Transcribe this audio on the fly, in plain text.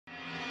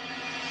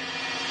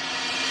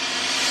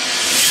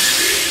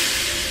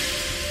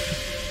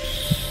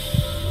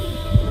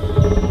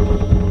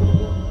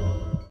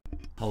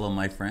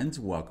friends.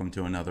 Welcome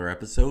to another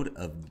episode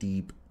of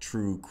Deep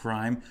True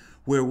Crime,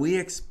 where we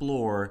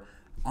explore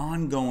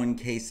ongoing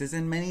cases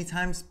and many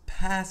times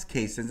past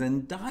cases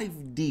and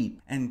dive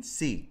deep and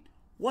see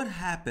what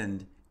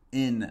happened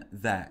in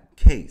that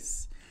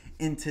case.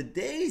 In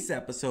today's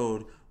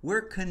episode,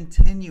 we're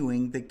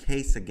continuing the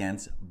case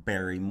against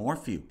Barry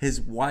Morphew.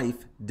 His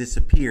wife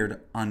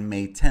disappeared on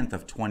May 10th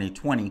of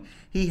 2020.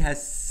 He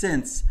has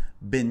since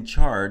been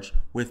charged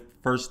with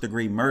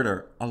first-degree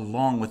murder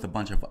along with a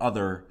bunch of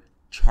other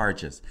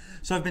charges.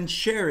 So I've been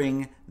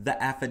sharing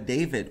the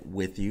affidavit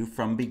with you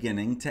from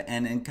beginning to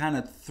end and kind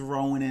of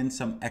throwing in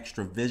some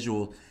extra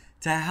visual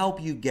to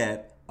help you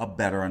get a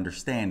better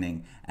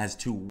understanding as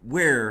to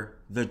where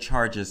the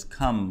charges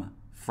come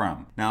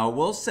from. Now, I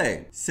will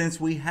say, since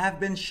we have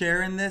been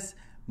sharing this,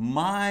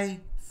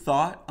 my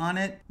thought on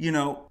it,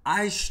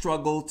 I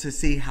struggle to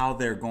see how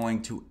they're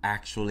going to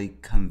actually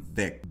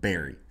convict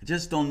Barry. I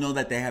just don't know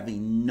that they have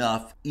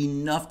enough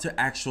to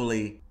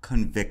actually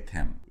convict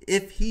him.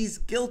 If he's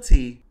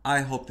guilty,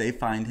 I hope they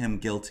find him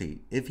guilty.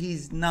 If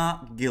he's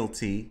not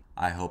guilty,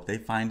 I hope they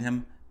find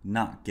him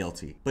not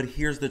guilty. But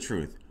here's the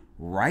truth.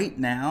 Right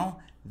now,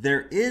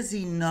 there is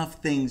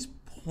enough things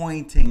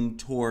pointing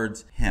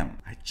towards him.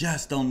 I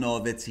just don't know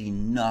if it's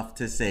enough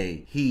to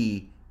say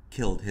he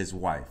killed his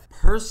wife.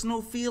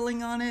 Personal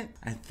feeling on it,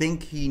 I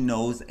think he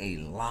knows a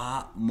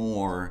lot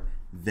more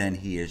than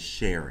he is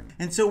sharing.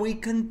 And so we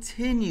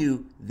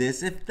continue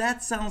this. If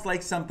that sounds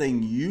like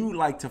something you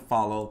like to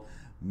follow,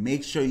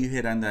 make sure you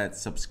hit on that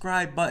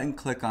subscribe button,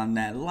 click on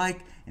that like,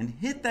 and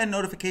hit that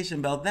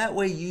notification bell. That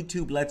way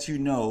YouTube lets you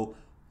know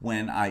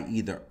when I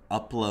either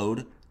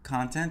upload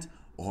content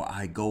or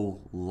I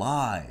go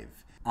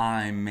live.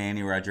 I'm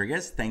Manny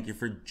Rodriguez. Thank you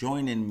for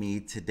joining me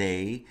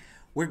today.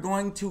 We're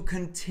going to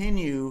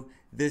continue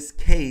this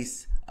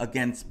case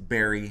against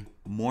Barry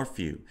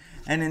Morphew.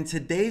 And in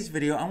today's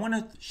video, I want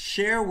to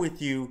share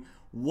with you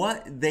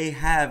what they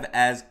have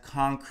as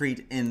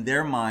concrete in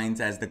their minds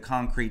as the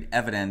concrete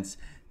evidence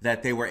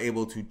that they were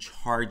able to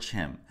charge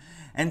him.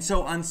 And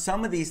so on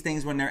some of these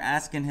things, when they're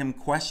asking him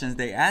questions,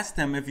 they asked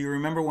him, if you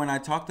remember when I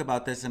talked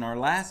about this in our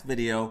last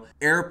video,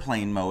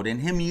 airplane mode, and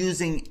him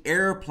using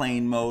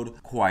airplane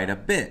mode quite a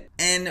bit.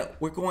 And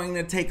we're going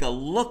to take a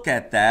look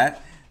at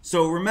that.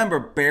 So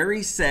remember,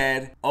 Barry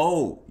said,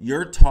 oh,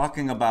 you're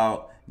talking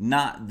about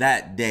not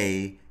that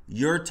day.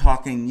 You're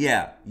talking,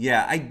 yeah,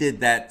 I did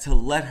that to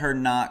let her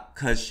not,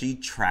 because she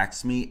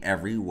tracks me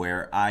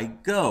everywhere I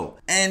go.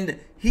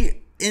 And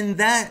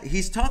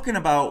he's talking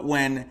about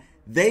when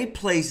they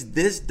placed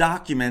this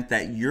document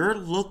that you're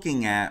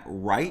looking at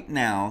right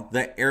now,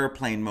 the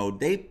airplane mode.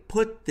 They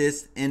put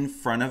this in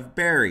front of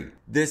Barry.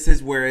 This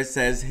is where it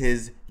says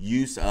his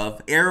use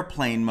of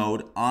airplane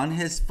mode on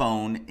his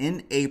phone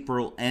in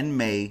April and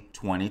May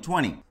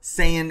 2020,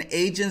 saying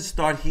agents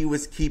thought he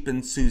was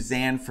keeping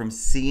Suzanne from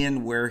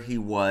seeing where he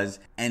was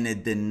and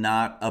it did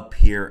not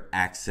appear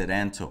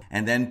accidental.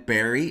 And then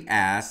Barry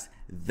asked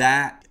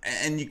that,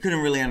 and you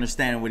couldn't really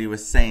understand what he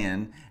was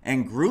saying,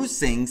 and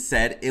Grusing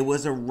said it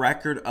was a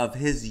record of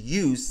his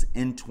use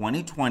in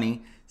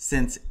 2020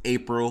 since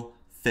April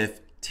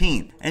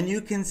 15th. And you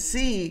can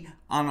see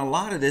on a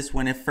lot of this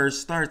when it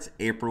first starts,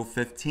 April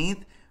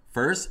 15th,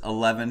 first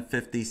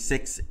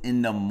 11:56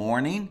 in the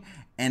morning,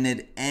 and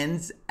it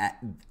ends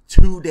at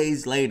 2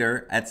 days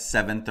later at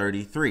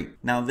 7:33.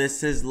 Now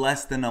this is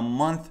less than a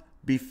month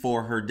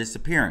before her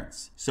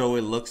disappearance. So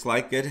it looks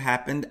like it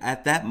happened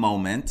at that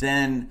moment.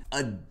 Then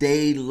a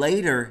day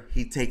later,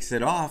 he takes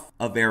it off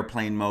of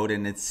airplane mode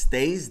and it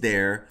stays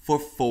there for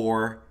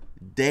 4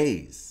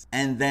 days.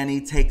 And then he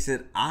takes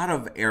it out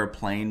of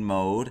airplane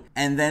mode.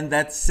 And then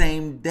that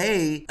same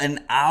day,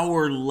 an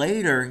hour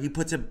later, he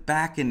puts it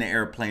back into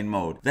airplane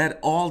mode. That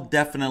all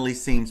definitely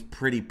seems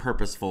pretty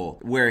purposeful.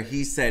 Where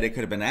he said it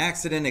could have been an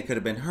accident, it could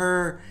have been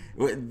her.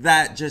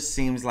 That just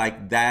seems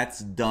like that's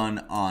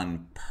done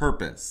on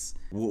purpose.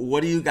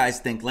 What do you guys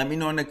think? Let me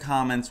know in the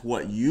comments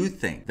what you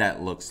think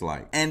that looks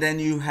like. And then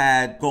you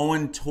had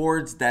going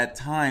towards that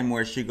time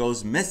where she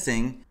goes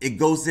missing. It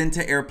goes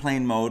into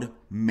airplane mode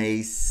May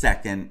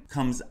 2nd,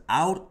 comes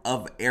out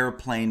of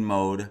airplane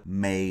mode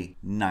May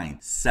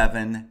 9th,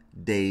 7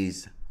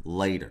 days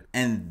later.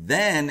 And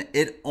then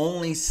it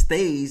only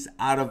stays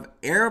out of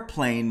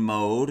airplane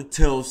mode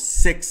till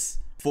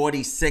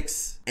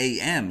 6:46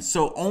 a.m.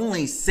 So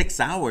only 6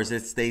 hours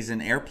it stays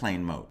in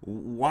airplane mode.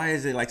 Why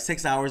is it like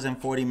 6 hours and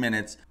 40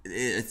 minutes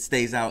it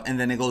stays out and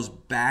then it goes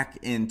back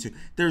into...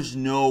 There's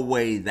no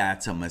way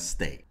that's a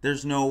mistake.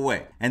 There's no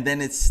way. And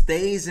then it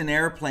stays in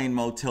airplane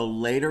mode till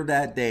later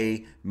that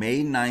day,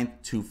 May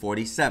 9th,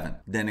 2:47.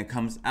 Then it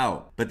comes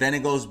out. But then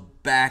it goes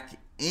back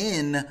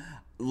in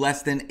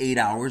less than 8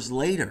 hours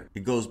later.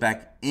 It goes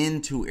back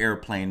into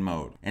airplane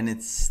mode. And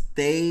it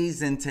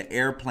stays into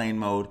airplane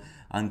mode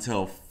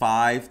until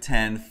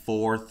 5:10,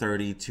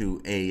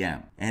 4:32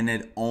 a.m. And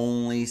it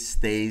only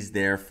stays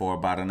there for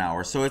about an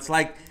hour. So it's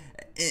like,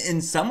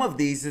 in some of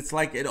these, it's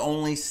like it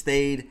only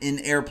stayed in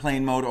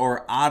airplane mode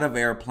or out of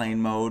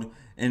airplane mode.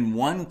 In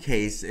one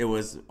case, it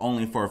was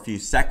only for a few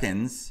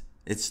seconds.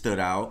 It stood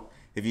out.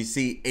 If you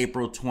see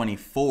April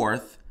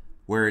 24th,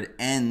 where it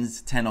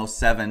ends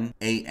 10:07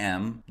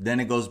 a.m. Then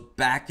it goes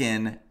back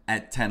in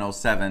at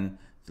 10:07,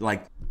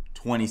 like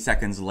 20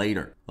 seconds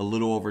later, a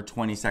little over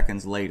 20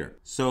 seconds later.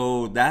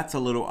 So that's a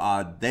little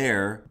odd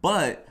there.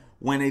 But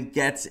when it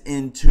gets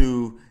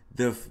into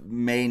the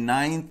May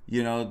 9th,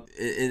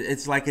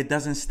 it's like it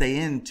doesn't stay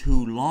in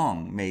too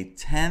long. May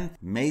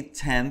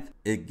 10th,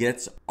 it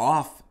gets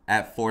off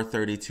at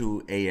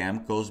 4:32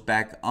 a.m., goes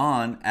back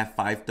on at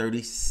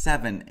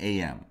 5:37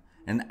 a.m.,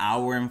 an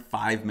hour and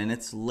 5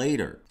 minutes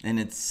later. And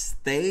it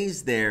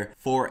stays there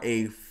for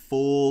a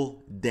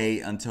full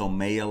day until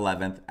May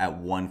 11th at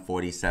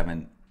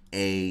 1:47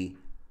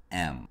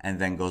 a.m. and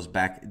then goes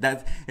back.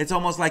 It's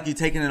almost like you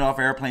taking it off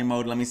airplane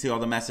mode. Let me see all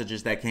the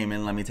messages that came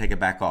in. Let me take it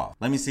back off.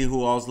 Let me see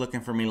who all's looking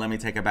for me. Let me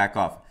take it back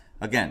off.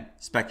 Again,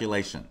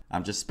 speculation.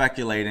 I'm just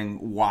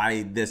speculating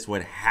why this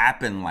would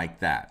happen like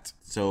that.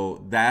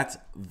 So that's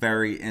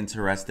very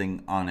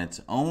interesting on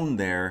its own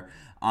there,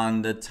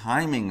 on the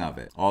timing of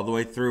it all the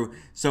way through.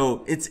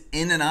 So it's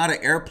in and out of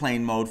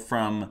airplane mode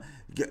from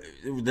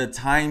the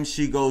time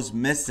she goes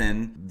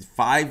missing.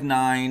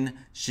 5/9,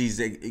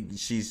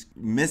 she's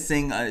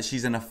missing.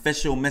 She's an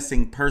official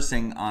missing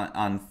person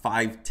on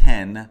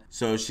 5/10.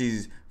 So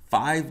she's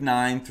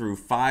 5/9 through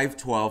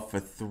 5/12 for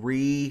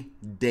 3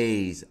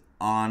 days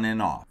on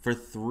and off. For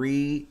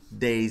 3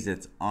 days,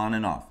 it's on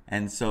and off.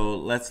 And so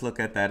let's look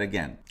at that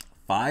again.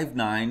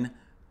 5/9,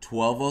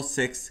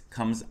 12:06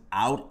 comes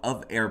out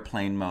of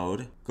airplane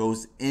mode,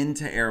 goes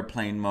into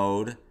airplane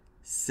mode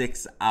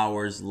 6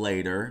 hours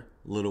later,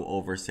 a little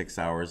over 6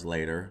 hours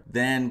later,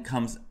 then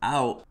comes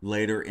out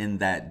later in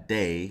that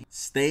day,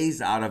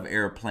 stays out of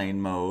airplane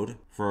mode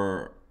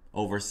for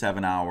over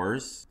 7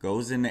 hours,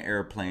 goes into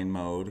airplane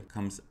mode,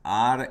 comes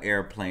out of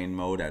airplane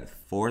mode at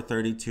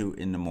 4:32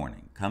 in the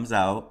morning, comes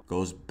out,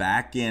 goes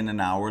back in an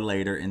hour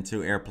later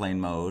into airplane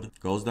mode,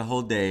 goes the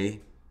whole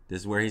day.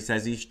 This is where he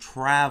says he's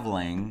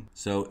traveling.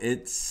 So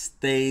it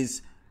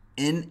stays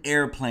in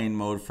airplane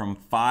mode from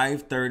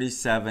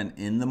 5:37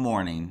 in the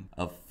morning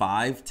of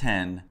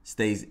 5:10,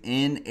 stays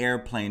in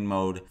airplane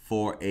mode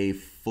for a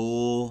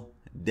full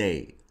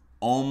day,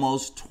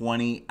 almost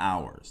 20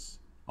 hours.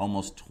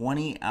 Almost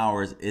 20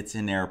 hours it's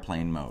in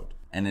airplane mode.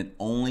 And it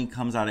only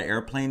comes out of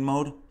airplane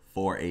mode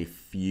for a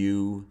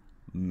few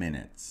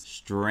minutes.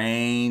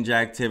 Strange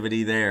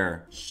activity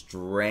there.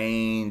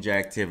 Strange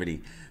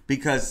activity.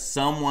 Because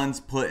someone's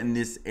putting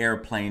this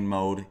airplane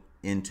mode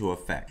into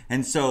effect.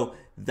 And so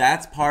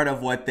that's part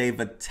of what they've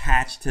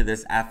attached to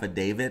this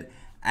affidavit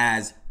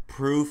as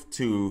proof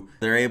to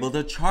they're able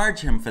to charge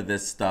him for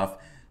this stuff.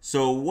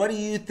 So what do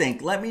you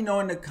think? Let me know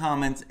in the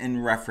comments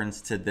in reference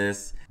to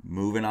this.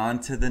 Moving on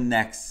to the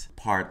next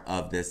part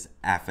of this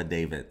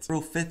affidavit.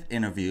 April 5th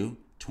interview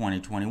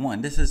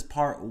 2021. This is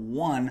part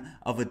 1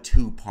 of a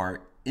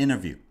 2-part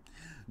interview.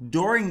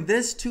 During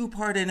this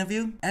 2-part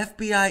interview,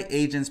 FBI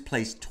agents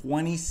placed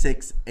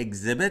 26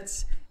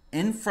 exhibits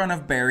in front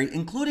of Barry,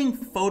 including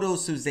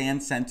photos Suzanne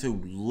sent to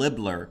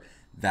Libler,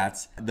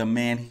 that's the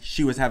man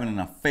she was having an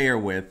affair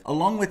with,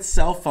 along with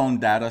cell phone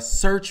data,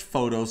 search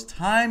photos,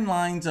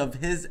 timelines of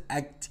his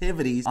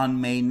activities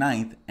on May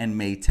 9th and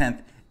May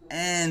 10th,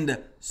 and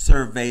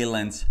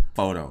surveillance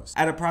photos.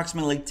 At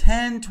approximately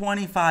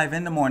 10:25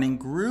 in the morning,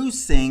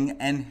 Grusing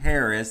and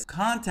Harris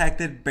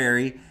contacted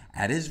Barry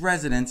at his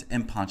residence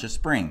in Poncha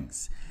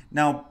Springs.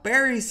 Now,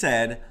 Barry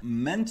said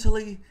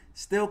mentally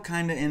still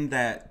kind of in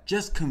that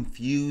just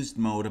confused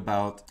mode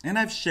about, and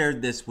I've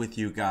shared this with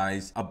you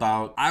guys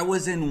about, I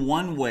was in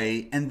one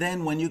way, and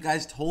then when you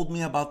guys told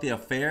me about the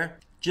affair,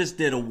 just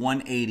did a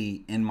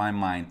 180 in my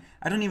mind.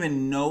 I don't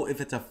even know if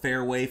it's a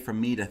fair way for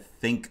me to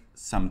think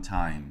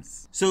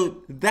sometimes. So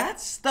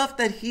that's stuff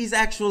that he's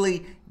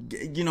actually,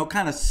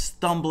 kind of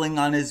stumbling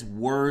on his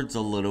words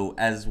a little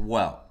as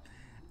well.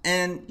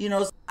 And,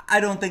 I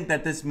don't think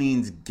that this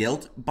means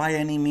guilt by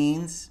any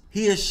means.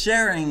 He is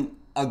sharing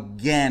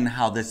again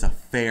how this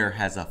affair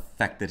has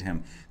affected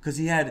him, because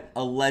he had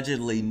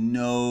allegedly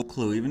no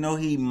clue. Even though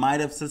he might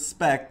have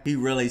suspected, he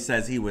really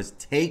says he was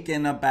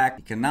taken aback.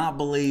 He cannot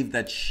believe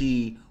that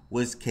she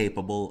was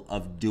capable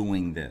of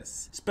doing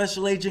this.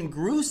 Special Agent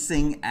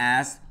Grusing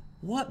asked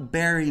what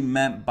Barry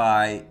meant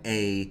by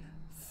a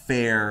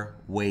fair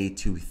way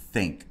to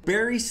think.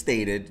 Barry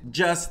stated,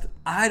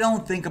 I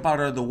don't think about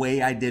her the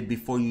way I did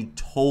before you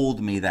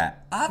told me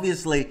that.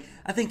 Obviously,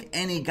 I think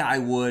any guy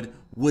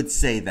would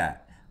say that.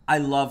 I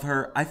love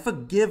her, I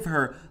forgive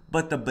her,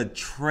 but the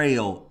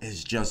betrayal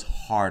is just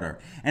harder.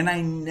 And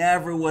I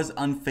never was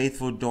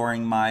unfaithful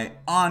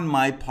on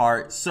my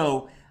part,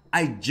 so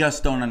I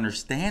just don't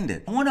understand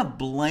it. I want to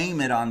blame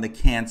it on the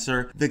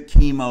cancer, the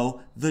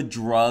chemo, the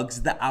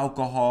drugs, the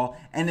alcohol.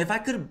 And if I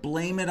could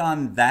blame it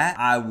on that,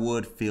 I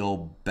would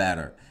feel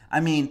better. I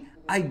mean,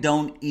 I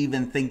don't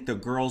even think the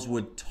girls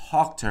would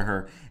talk to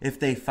her if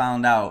they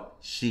found out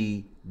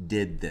she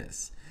did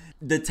this.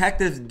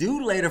 Detectives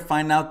do later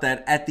find out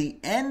that at the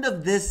end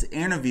of this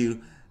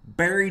interview,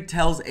 Barry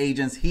tells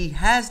agents he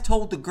has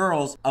told the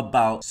girls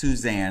about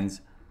Suzanne's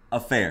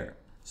affair.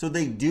 So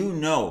they do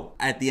know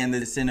at the end of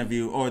this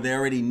interview, or they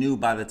already knew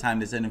by the time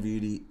this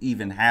interview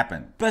even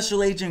happened.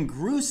 Special Agent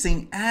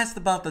Grusing asked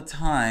about the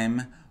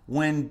time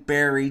when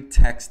Barry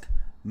texted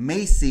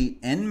Macy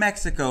in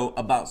Mexico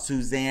about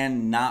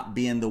Suzanne not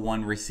being the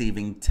one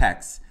receiving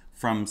texts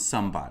from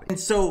somebody. And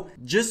so,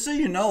 just so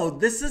you know,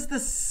 this is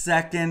the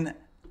second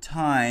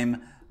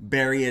time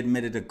Barry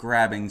admitted to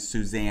grabbing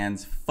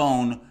Suzanne's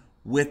phone,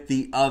 with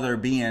the other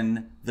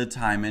being the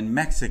time in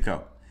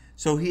Mexico.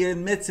 So he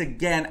admits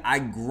again, I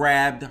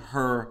grabbed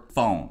her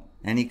phone.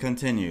 And he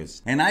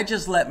continues, and I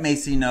just let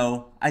Macy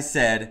know, I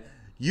said,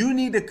 you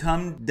need to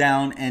come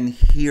down and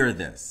hear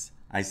this.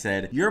 I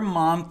said, your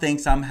mom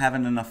thinks I'm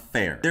having an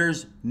affair.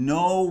 There's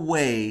no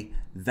way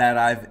that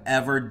I've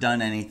ever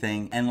done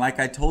anything. And like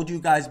I told you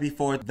guys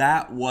before,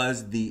 that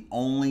was the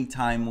only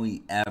time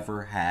we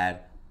ever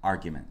had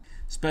argument.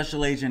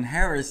 Special Agent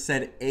Harris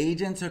said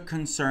agents are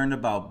concerned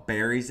about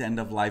Barry's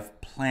end-of-life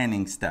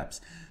planning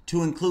steps,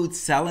 to include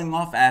selling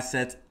off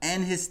assets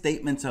and his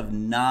statements of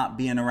not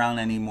being around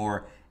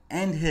anymore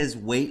and his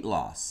weight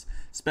loss.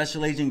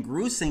 Special Agent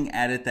Grusing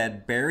added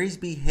that Barry's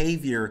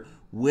behavior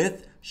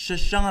with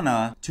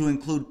Shoshana, to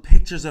include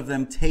pictures of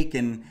them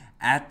taken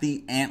at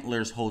the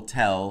Antlers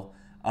Hotel,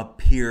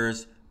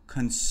 appears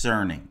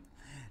concerning.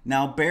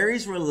 Now,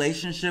 Barry's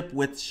relationship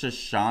with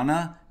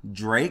Shoshana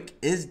Drake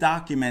is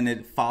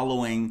documented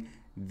following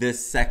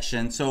this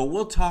section, so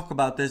we'll talk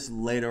about this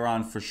later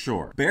on for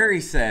sure.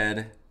 Barry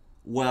said,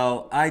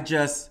 well,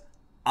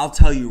 I'll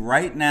tell you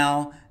right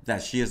now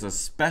that she is a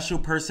special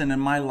person in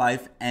my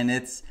life, and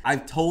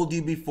I've told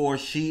you before,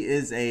 she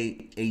is a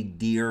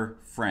dear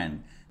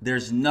friend.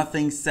 There's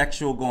nothing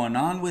sexual going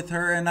on with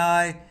her and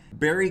I.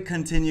 Barry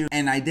continued,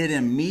 and I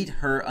didn't meet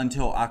her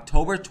until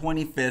October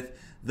 25th,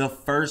 the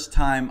first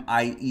time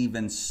I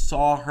even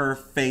saw her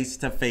face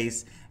to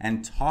face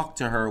and talked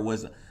to her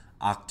was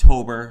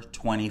October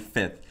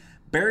 25th.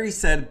 Barry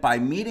said, by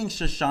meeting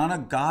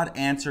Shoshana, God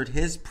answered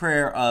his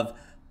prayer of,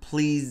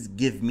 please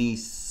give me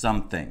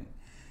something.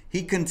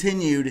 He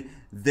continued,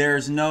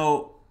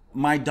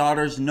 my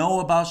daughters know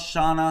about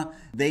Shoshana.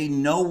 They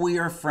know we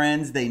are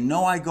friends. They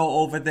know I go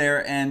over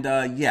there.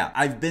 And yeah,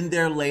 I've been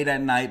there late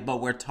at night,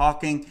 but we're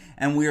talking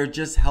and we are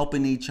just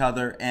helping each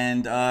other.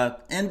 And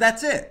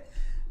that's it.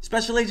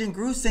 Special Agent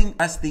Grusing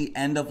asked the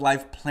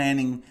end-of-life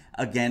planning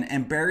again,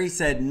 and Barry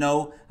said,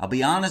 no, I'll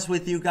be honest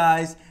with you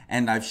guys,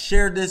 and I've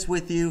shared this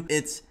with you.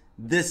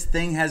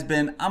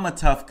 I'm a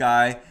tough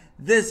guy.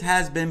 This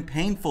has been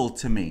painful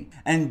to me,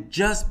 and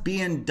just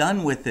being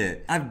done with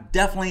it, I've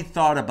definitely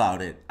thought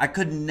about it. I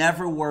could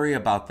never worry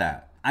about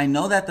that. I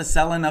know that the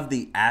selling of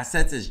the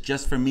assets is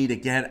just for me to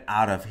get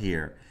out of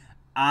here.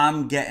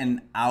 I'm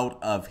getting out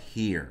of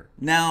here.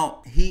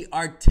 Now, he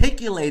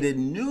articulated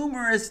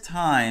numerous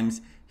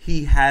times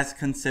he has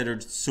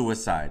considered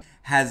suicide,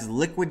 has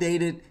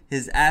liquidated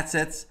his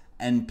assets,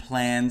 and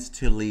plans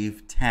to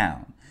leave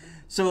town.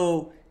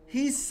 So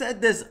he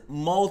said this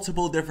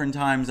multiple different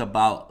times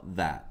about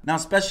that. Now,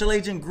 Special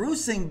Agent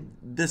Grusing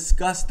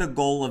discussed the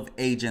goal of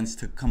agents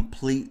to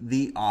complete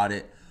the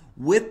audit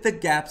with the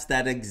gaps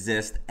that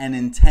exist and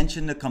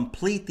intention to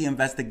complete the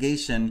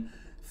investigation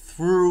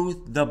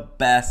through the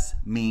best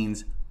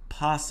means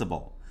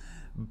possible.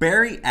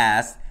 Barry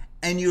asked,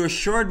 and you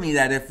assured me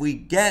that if we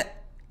get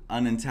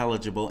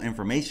unintelligible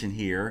information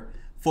here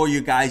for you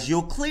guys,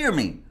 you'll clear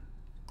me.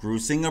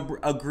 Grusing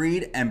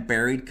agreed, and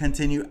Barry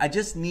continued, I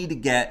just need to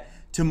get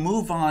to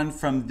move on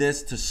from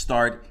this to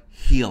start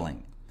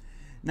healing.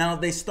 Now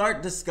they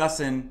start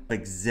discussing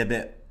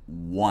Exhibit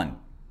 1.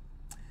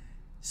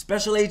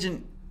 Special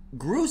Agent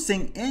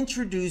Grusing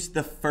introduced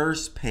the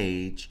first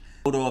page,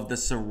 photo of the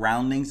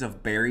surroundings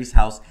of Barry's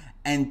house,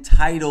 and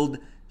titled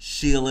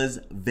Sheila's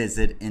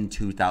visit in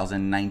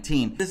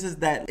 2019. This is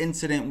that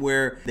incident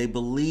where they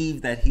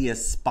believe that he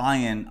is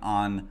spying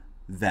on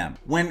them.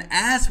 When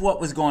asked what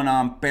was going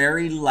on,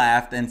 Barry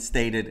laughed and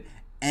stated,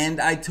 and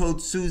I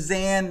told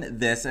Suzanne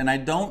this, and I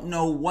don't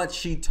know what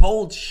she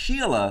told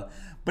Sheila,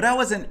 but I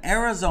was in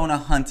Arizona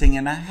hunting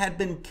and I had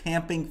been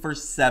camping for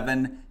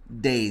 7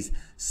 days.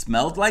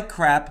 Smelled like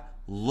crap,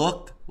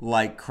 looked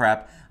like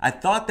crap. I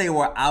thought they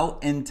were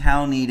out in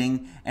town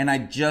eating, and I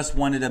just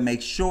wanted to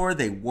make sure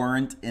they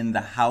weren't in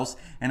the house,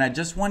 and I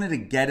just wanted to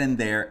get in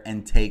there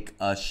and take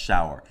a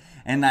shower.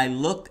 And I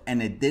looked,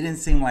 and it didn't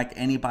seem like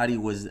anybody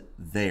was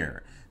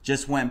there.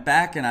 Just went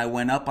back, and I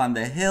went up on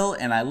the hill,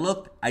 and I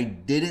looked. I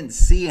didn't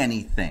see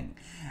anything.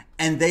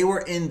 And they were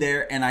in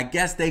there, and I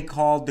guess they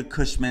called the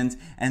Cushmans,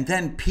 and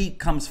then Pete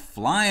comes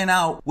flying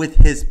out with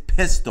his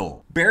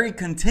pistol. Barry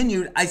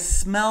continued, I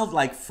smelled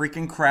like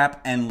freaking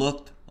crap and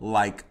looked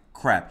like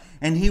crap,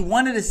 and he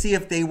wanted to see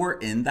if they were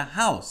in the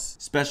house.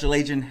 Special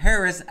Agent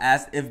Harris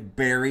asked if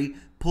Barry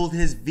pulled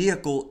his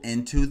vehicle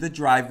into the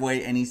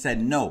driveway, and he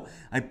said, no,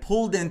 I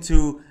pulled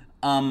into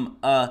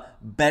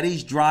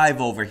Betty's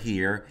drive over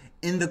here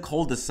in the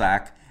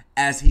cul-de-sac,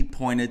 as he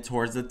pointed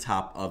towards the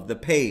top of the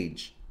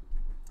page.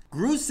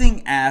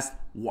 Grusing asked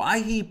why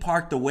he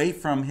parked away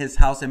from his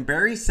house, and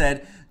Barry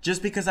said,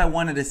 just because I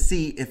wanted to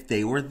see if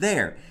they were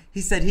there.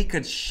 He said he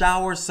could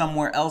shower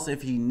somewhere else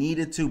if he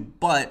needed to,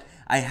 but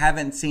I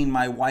haven't seen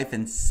my wife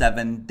in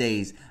 7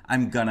 days.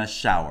 I'm gonna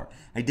shower.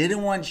 I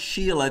didn't want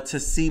Sheila to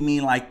see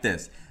me like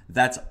this.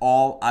 That's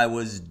all I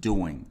was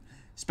doing.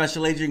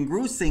 Special Agent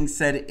Grusing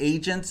said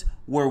agents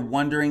were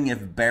wondering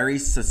if Barry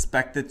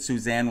suspected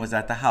Suzanne was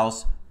at the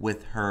house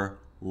with her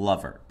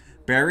lover.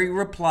 Barry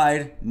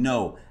replied,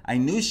 "No, I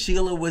knew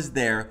Sheila was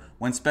there."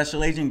 When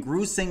Special Agent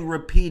Grusing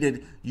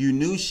repeated, "You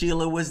knew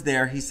Sheila was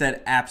there," he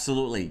said,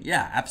 "Absolutely.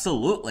 Yeah,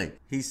 absolutely."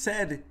 He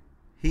said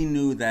he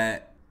knew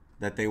that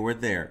they were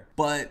there.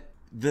 But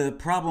the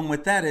problem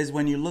with that is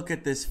when you look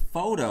at this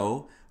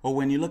photo, or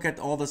when you look at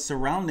all the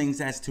surroundings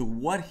as to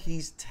what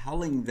he's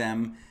telling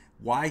them,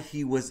 why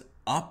he was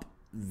up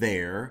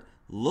there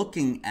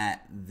looking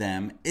at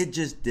them, it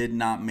just did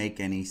not make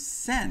any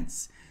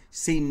sense.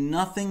 See,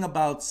 nothing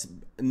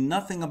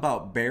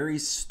about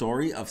Barry's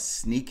story of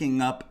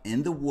sneaking up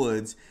in the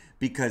woods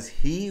because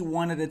he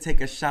wanted to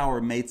take a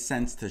shower made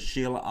sense to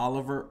Sheila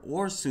Oliver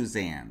or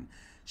Suzanne.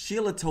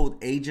 Sheila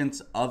told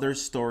agents other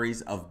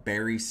stories of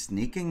Barry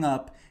sneaking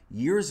up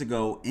years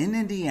ago in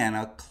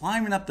Indiana,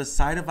 climbing up the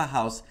side of a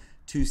house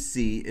to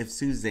see if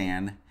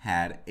Suzanne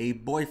had a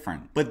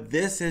boyfriend. But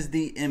this is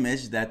the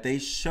image that they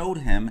showed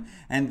him,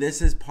 and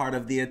this is part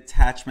of the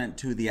attachment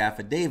to the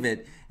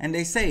affidavit, and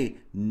they say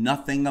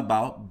nothing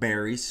about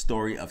Barry's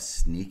story of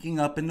sneaking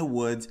up in the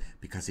woods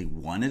because he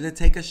wanted to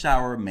take a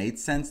shower made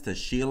sense to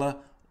Sheila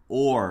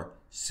or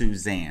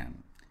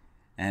Suzanne.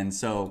 And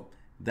so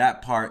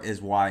that part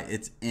is why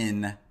it's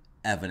in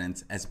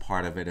evidence as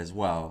part of it as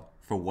well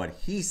for what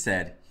he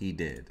said he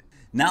did.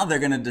 Now they're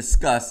going to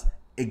discuss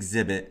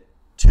Exhibit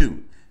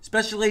 2.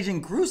 Special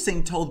Agent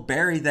Grusing told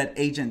Barry that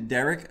Agent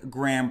Derek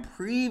Graham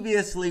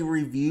previously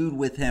reviewed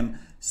with him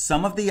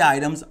some of the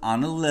items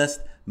on a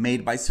list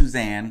made by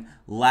Suzanne,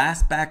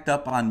 last backed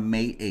up on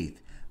May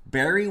 8th.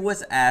 Barry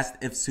was asked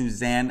if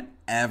Suzanne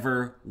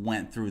ever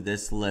went through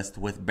this list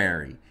with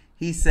Barry.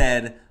 He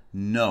said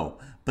no,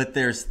 but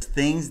there's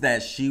things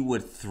that she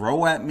would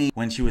throw at me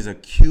when she was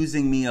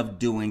accusing me of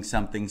doing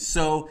something.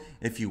 So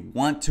if you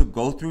want to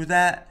go through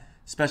that,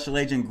 Special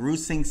Agent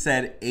Grusing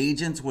said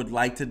agents would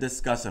like to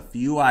discuss a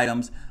few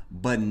items,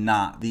 but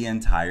not the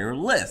entire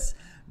list.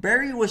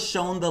 Barry was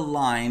shown the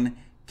line,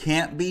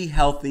 "Can't be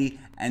healthy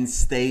and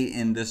stay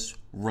in this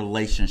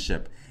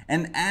relationship,"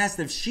 and asked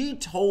if she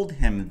told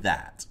him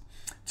that,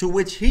 to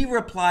which he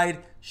replied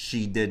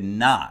she did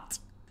not.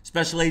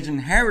 Special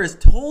Agent Harris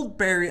told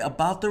Barry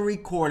about the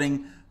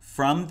recording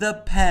from the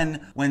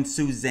pen when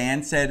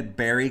Suzanne said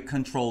Barry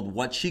controlled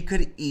what she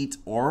could eat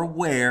or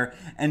wear,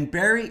 and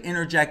Barry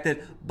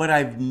interjected, "But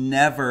I've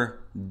never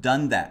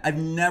done that. I've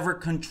never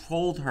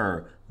controlled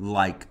her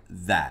like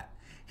that."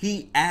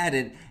 He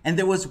added, "And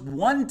there was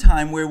one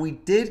time where we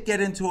did get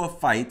into a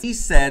fight. He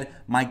said,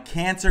 'My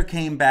cancer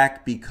came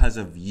back because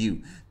of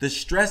you. The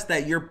stress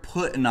that you're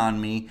putting on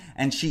me,'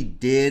 and she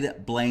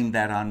did blame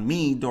that on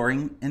me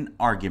during an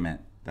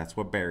argument." That's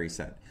what Barry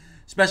said.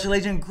 Special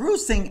Agent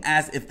Grusing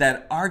asked if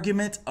that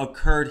argument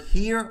occurred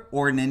here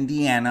or in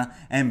Indiana,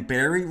 and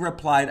Barry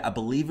replied, "I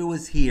believe it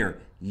was here.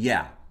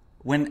 Yeah."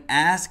 When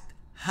asked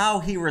how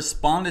he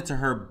responded to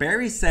her,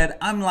 Barry said,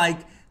 "I'm like,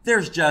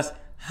 there's just,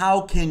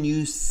 how can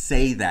you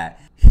say that?"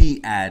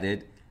 He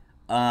added,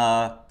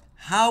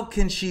 how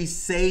can she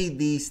say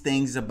these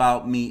things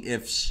about me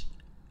if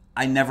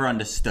I never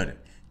understood it?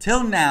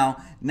 Till now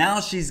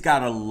she's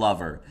got a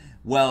lover.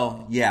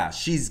 Well, yeah,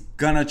 she's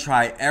gonna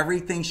try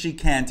everything she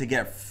can to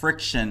get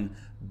friction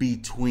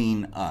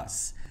between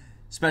us.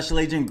 Special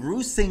Agent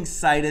Grusing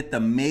cited the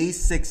May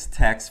 6th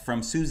text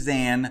from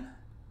Suzanne,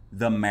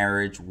 "The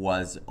marriage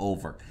was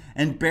over,"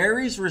 and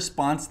Barry's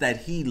response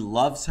that he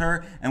loves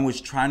her and was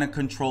trying to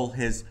control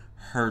his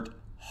hurt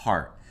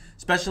heart.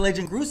 Special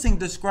Agent Grusing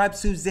described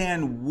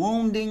Suzanne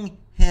wounding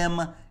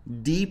him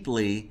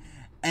deeply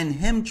and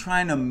him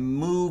trying to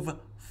move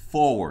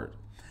forward.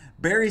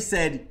 Barry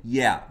said,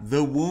 "Yeah,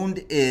 the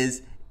wound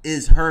is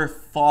her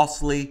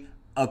falsely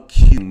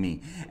accusing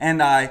me.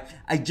 And I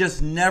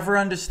just never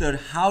understood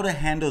how to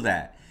handle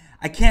that.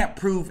 I can't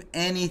prove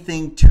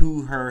anything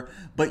to her,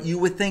 but you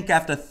would think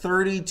after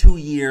 32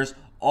 years,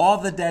 all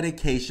the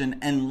dedication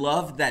and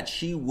love that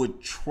she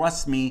would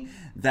trust me,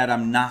 that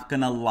I'm not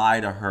going to lie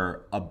to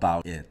her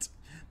about it."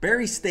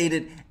 Barry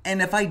stated,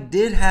 "And if I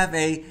did have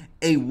a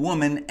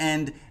woman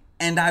and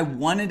I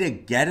wanted to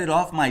get it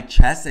off my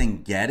chest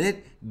and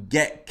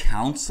get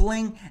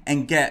counseling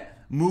and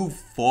move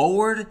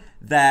forward,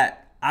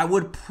 that I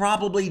would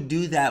probably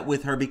do that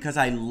with her because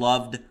I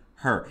loved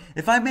her.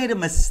 If I made a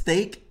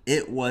mistake,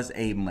 it was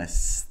a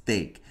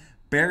mistake."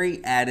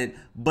 Barry added,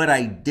 "But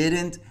I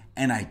didn't,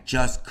 and I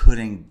just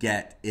couldn't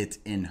get it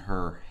in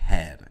her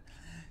head."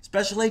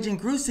 Special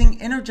Agent Grusing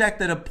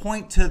interjected a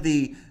point to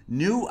the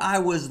 "knew I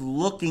was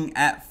looking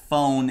at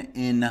phone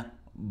in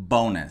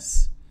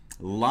bonus"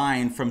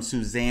 line from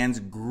Suzanne's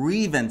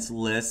grievance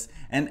list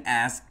and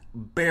asked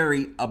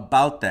Barry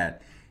about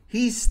that.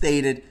 He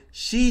stated,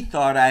 "She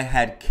thought I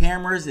had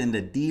cameras in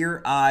the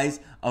deer eyes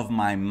of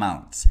my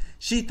mounts.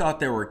 She thought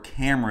there were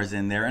cameras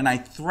in there, and I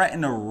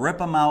threatened to rip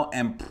them out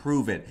and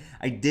prove it.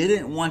 I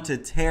didn't want to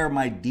tear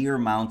my deer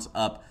mounts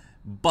up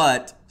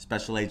But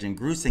Special Agent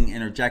Grusing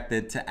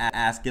interjected to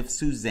ask if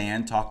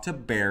Suzanne talked to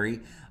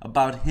Barry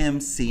about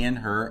him seeing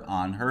her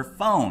on her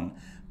phone.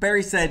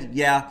 Barry said,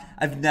 yeah,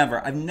 I've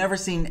never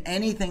seen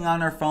anything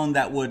on her phone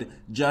that would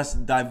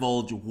just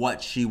divulge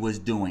what she was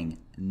doing.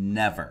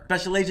 Never.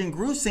 Special Agent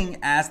Grusing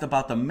asked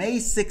about the May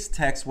 6th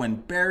text when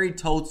Barry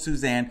told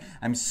Suzanne,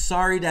 I'm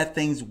sorry that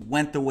things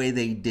went the way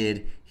they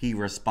did. He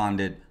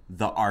responded,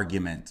 the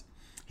argument.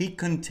 He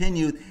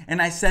continued,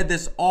 and I said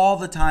this all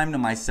the time to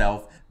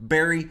myself,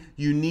 Barry,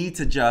 you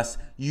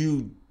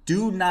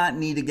do not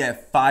need to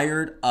get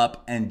fired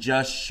up and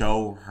just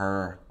show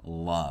her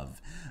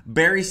love.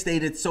 Barry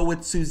stated, so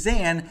with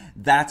Suzanne,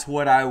 that's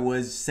what I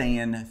was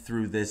saying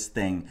through this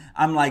thing.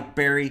 I'm like,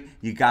 Barry,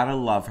 you gotta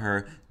love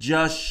her.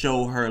 Just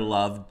show her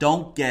love.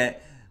 Don't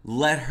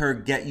let her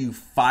get you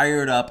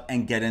fired up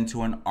and get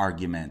into an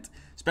argument.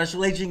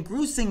 Special Agent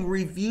Grusing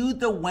reviewed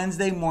the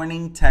Wednesday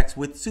morning text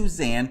with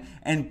Suzanne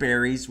and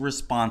Barry's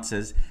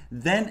responses,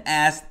 then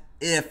asked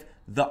if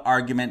the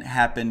argument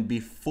happened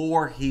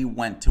before he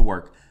went to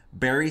work.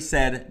 Barry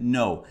said,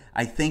 no,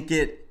 I think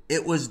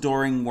it was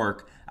during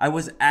work. I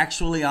was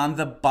actually on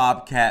the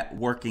Bobcat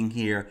working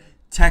here,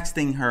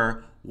 texting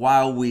her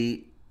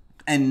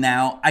and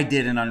now I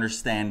didn't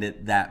understand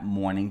it that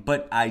morning,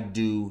 but I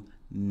do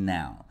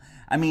now.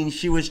 I mean,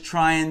 she was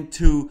trying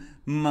to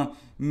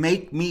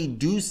make me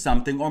do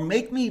something or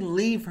make me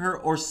leave her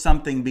or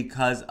something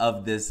because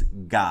of this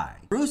guy.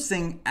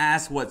 Grusing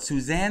asked what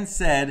Suzanne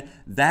said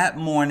that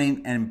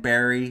morning, and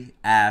Barry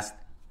asked,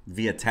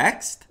 via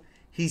text?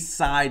 He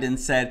sighed and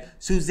said,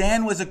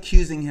 Suzanne was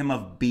accusing him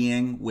of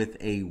being with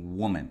a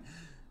woman.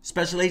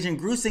 Special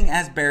Agent Grusing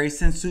asked Barry,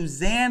 since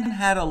Suzanne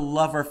had a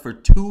lover for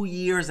 2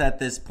 years at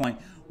this point,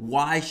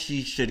 why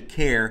she should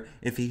care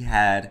if he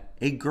had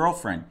a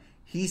girlfriend.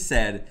 He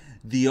said,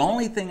 the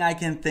only thing I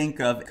can think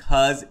of,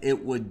 because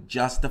it would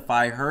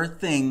justify her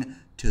thing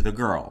to the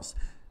girls.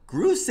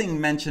 Grusing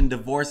mentioned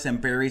divorce,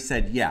 and Barry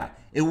said, yeah,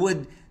 it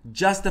would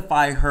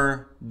justify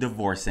her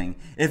divorcing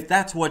if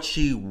that's what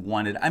she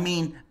wanted. I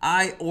mean,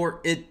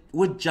 it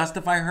would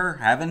justify her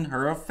having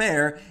her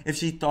affair if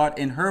she thought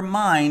in her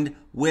mind,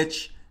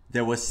 which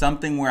there was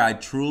something where I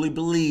truly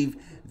believe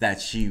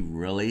that she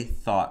really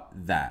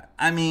thought that.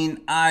 I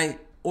mean,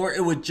 or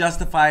it would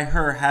justify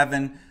her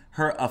having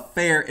her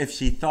affair if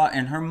she thought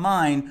in her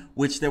mind,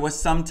 which there was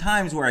some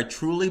times where I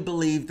truly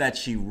believed that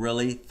she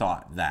really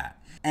thought that.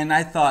 And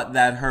I thought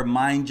that her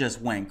mind just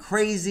went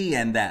crazy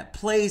in that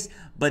place.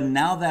 But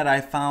now that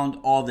I found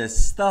all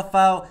this stuff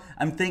out,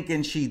 I'm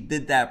thinking she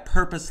did that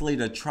purposely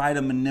to try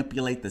to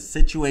manipulate the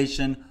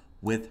situation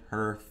with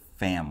her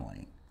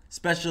family.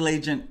 Special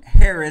Agent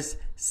Harris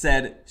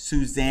said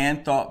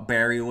Suzanne thought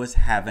Barry was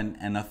having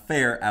an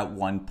affair at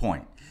one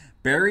point.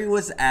 Barry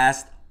was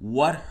asked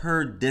what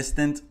her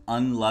distant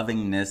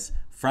unlovingness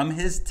from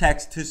his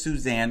text to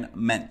Suzanne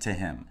meant to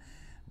him.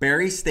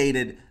 Barry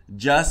stated,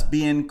 just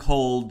being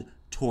cold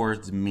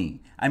towards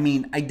me. I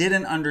mean, I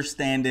didn't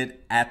understand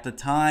it at the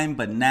time,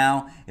 but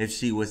now if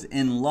she was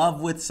in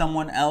love with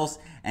someone else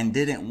and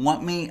didn't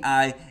want me,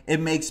 it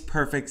makes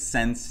perfect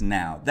sense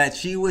now that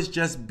she was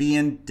just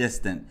being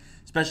distant.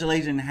 Special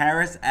Agent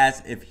Harris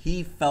asked if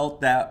he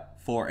felt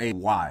that for a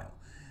while.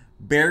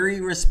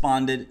 Barry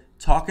responded,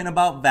 talking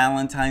about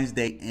Valentine's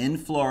Day in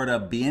Florida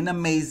being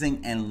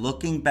amazing, and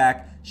looking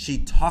back, she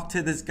talked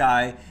to this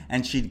guy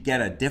and she'd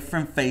get a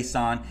different face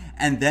on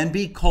and then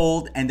be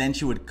cold, and then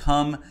she would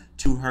come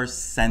to her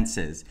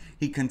senses.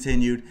 He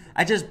continued,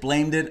 I just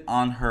blamed it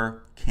on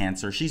her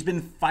cancer. She's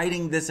been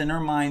fighting this in her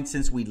mind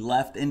since we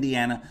left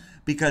Indiana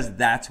because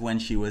that's when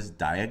she was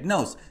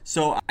diagnosed.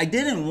 So I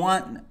didn't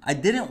want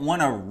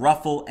to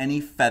ruffle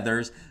any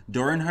feathers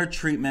during her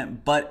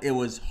treatment, but it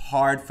was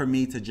hard for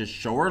me to just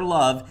show her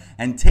love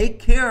and take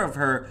care of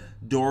her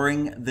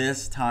during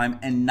this time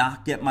and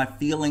not get my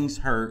feelings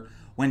hurt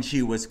when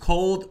she was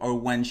cold or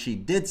when she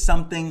did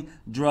something,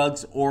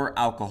 drugs or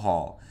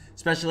alcohol.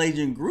 Special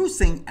Agent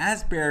Grusing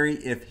asked Barry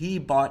if he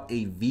bought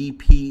a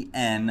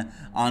VPN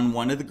on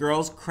one of the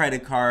girls'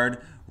 credit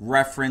card,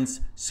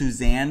 reference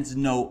Suzanne's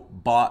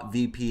note bought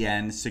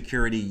VPN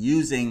security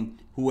using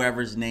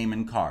whoever's name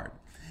and card.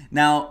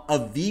 Now, a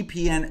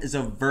VPN is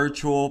a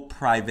virtual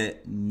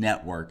private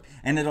network,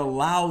 and it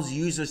allows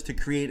users to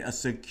create a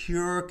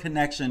secure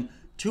connection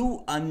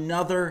to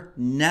another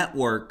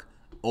network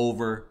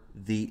over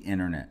the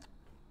internet.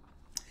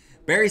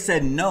 Barry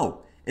said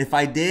no. If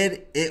I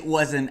did, it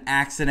was an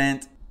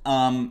accident.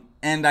 And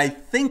I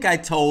think I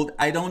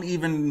don't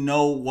even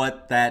know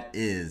what that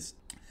is.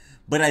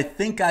 But I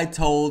think I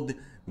told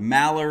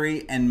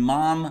Mallory and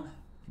Mom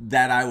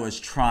that I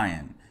was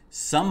trying.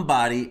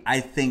 Somebody,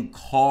 I think,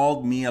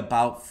 called me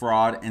about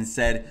fraud and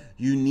said,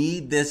 you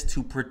need this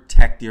to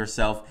protect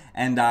yourself.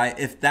 And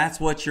if that's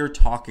what you're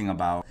talking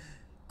about.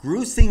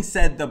 Grusing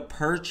said the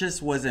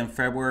purchase was in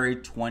February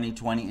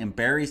 2020, and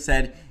Barry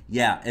said,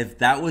 yeah, if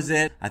that was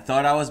it, I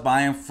thought I was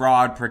buying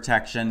fraud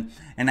protection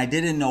and I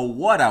didn't know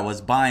what I was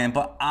buying,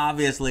 but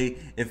obviously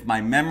if my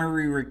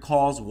memory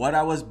recalls what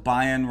I was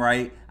buying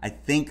right, I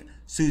think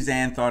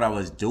Suzanne thought I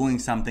was doing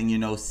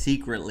something,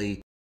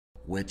 secretly.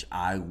 which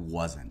I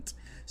wasn't.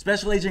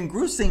 Special Agent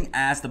Grusing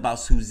asked about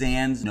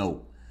Suzanne's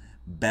note.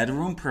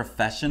 Bedroom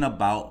profession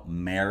about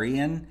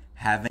Marion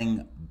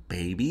having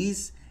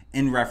babies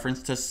in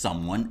reference to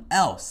someone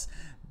else.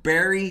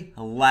 Barry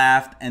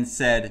laughed and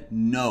said,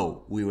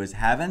 no, we was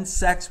having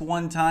sex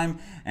one time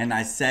and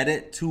I said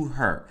it to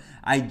her.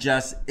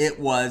 It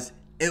was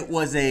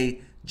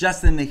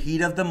just in the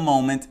heat of the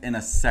moment in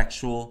a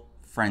sexual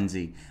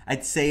frenzy.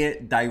 I'd say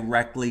it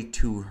directly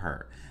to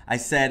her. I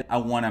said, I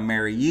want to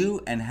marry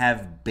you and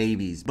have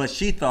babies. But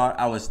she thought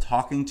I was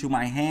talking to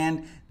my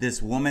hand,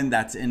 this woman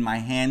that's in my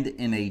hand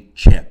in a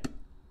chip.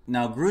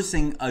 Now,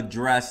 Grusing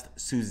addressed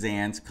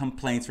Suzanne's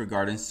complaints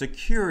regarding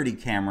security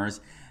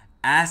cameras,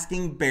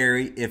 asking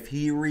Barry if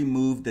he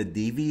removed the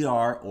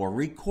DVR or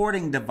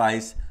recording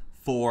device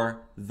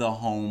for the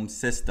home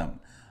system.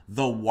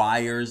 The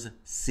wires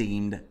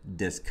seemed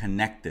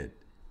disconnected.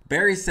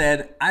 Barry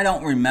said, I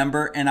don't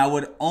remember, and I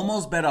would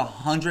almost bet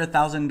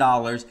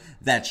 $100,000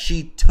 that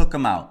she took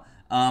them out.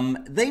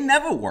 They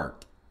never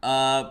worked.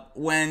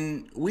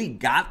 When we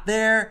got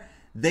there,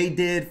 they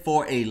did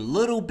for a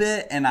little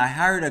bit, and I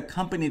hired a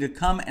company to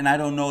come, and I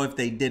don't know if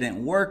they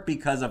didn't work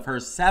because of her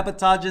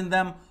sabotaging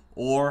them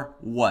or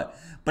what.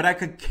 But I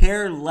could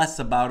care less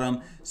about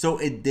them, so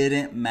it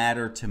didn't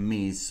matter to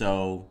me.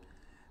 So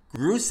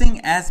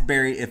Grusing asked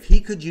Barry if he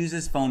could use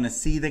his phone to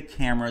see the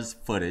camera's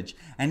footage,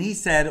 and he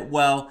said,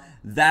 well,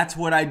 that's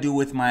what I do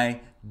with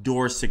my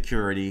door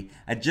security.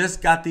 I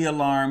just got the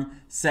alarm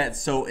set,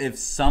 so if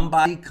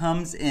somebody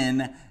comes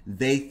in,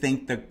 they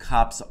think the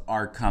cops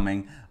are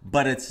coming,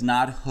 but it's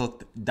not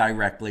hooked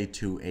directly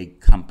to a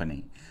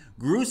company.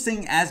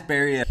 Grusing asked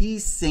Barry if he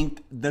synced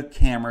the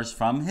cameras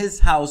from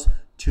his house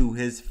to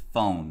his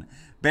phone.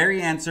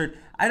 Barry answered,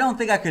 I don't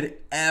think I could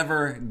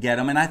ever get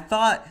them, and I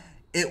thought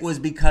it was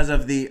because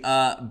of the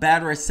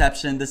bad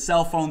reception, the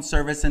cell phone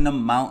service in the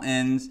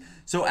mountains.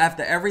 So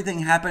after everything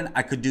happened,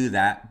 I could do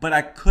that, but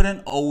I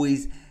couldn't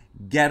always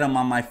get them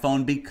on my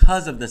phone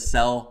because of the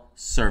cell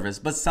service,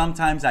 but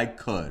sometimes I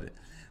could.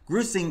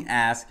 Grusing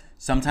asked,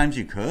 sometimes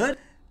you could?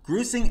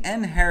 Grusing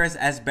and Harris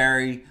asked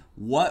Barry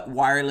what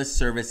wireless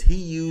service he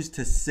used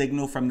to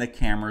signal from the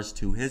cameras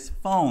to his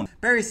phone.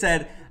 Barry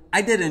said,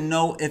 I didn't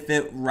know if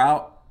it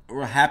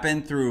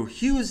happened through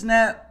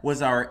HughesNet,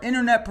 was our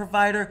internet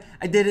provider.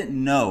 I didn't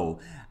know.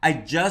 I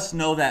just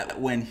know that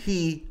when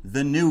he,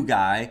 the new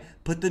guy,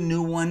 put the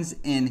new ones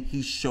in,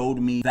 he showed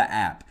me the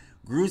app.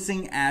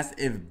 Grusing asked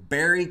if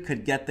Barry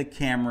could get the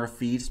camera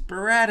feed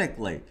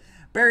sporadically.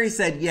 Barry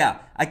said, yeah,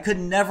 I could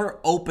never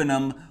open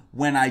them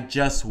when I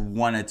just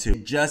wanted to.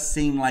 It just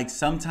seemed like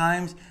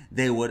sometimes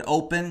they would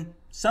open,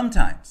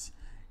 sometimes.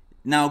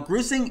 Now,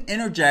 Grusing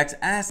interjects,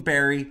 asked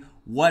Barry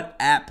what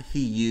app he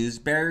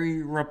used.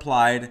 Barry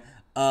replied,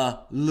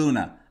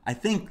 Luna. I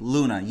think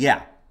Luna,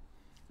 yeah.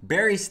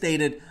 Barry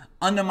stated,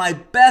 under my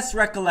best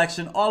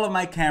recollection, all of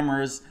my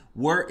cameras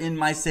were in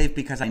my safe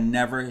because I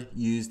never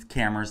used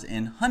cameras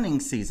in hunting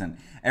season.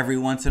 Every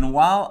once in a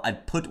while,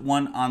 I'd put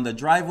one on the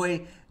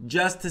driveway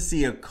just to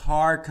see a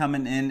car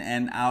coming in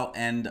and out,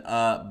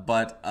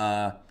 but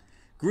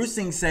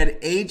Grusing said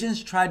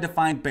agents tried to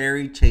find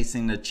Barry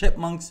chasing the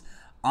chipmunks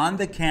on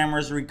the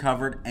cameras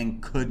recovered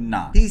and could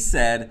not. He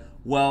said,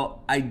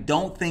 well, I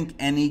don't think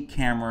any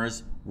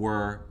cameras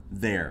were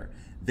there.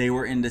 They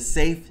were in the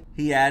safe,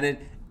 he added.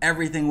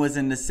 Everything was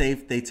in the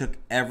safe. They took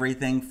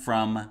everything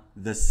from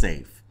the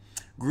safe.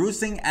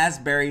 Grusing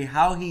asked Barry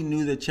how he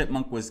knew the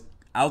chipmunk was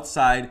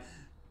outside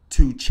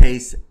to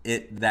chase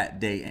it that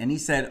day. And he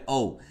said,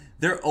 oh,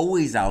 they're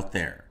always out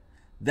there.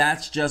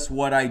 That's just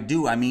what I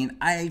do. I mean,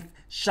 I've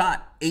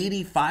shot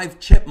 85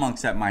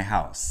 chipmunks at my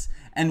house.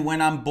 And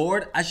when I'm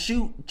bored, I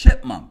shoot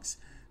chipmunks.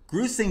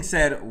 Grusing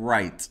said,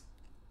 right.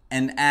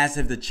 And asked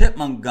if the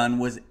chipmunk gun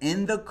was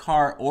in the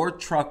car or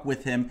truck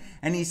with him.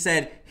 And he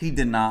said he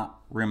did not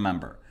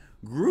remember.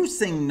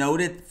 Grusing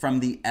noted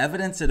from the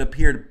evidence it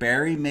appeared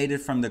Barry made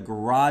it from the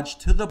garage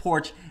to the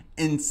porch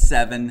in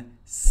 7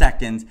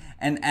 seconds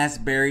and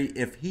asked Barry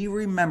if he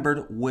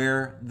remembered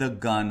where the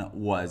gun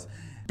was.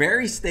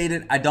 Barry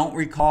stated, I don't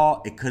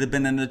recall. It could have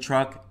been in the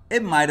truck.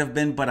 It might have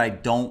been, but I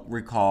don't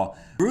recall.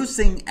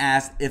 Grusing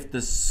asked if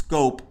the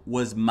scope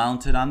was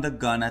mounted on the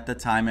gun at the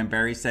time, and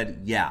Barry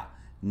said, yeah,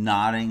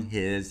 nodding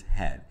his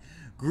head.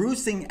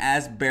 Grusing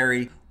asked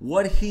Barry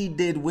what he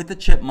did with the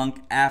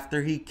chipmunk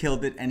after he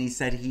killed it, and he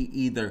said he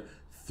either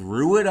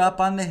threw it up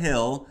on the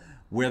hill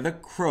where the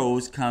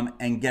crows come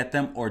and get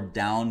them or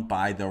down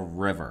by the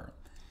river.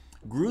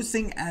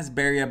 Grusing asked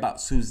Barry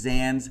about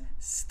Suzanne's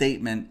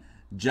statement,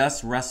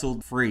 just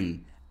wrestled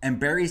free, and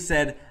Barry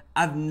said,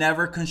 I've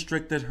never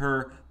constricted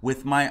her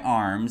with my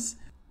arms,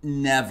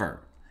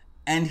 never.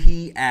 And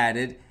he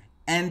added,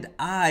 and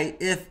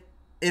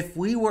if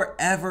we were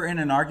ever in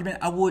an argument,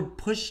 I would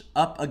push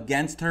up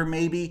against her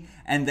maybe,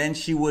 and then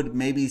she would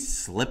maybe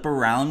slip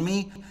around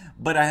me,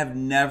 but I have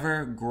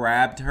never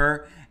grabbed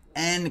her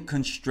and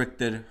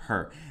constricted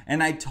her.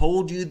 And I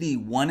told you the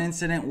one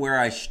incident where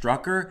I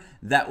struck her,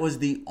 that was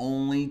the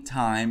only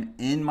time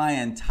in my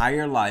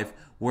entire life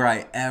where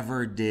I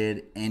ever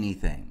did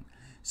anything.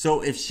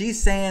 So if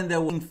she's saying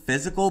there was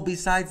physical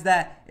besides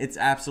that, it's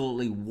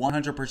absolutely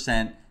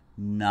 100%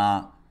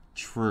 not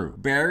true.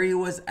 Barry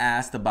was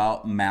asked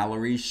about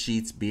Mallory's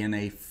sheets being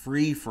a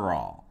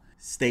free-for-all.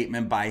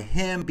 Statement by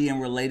him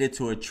being related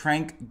to a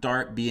tranq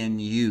dart being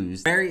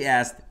used. Barry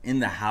asked, in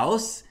the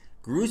house?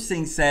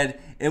 Grusing said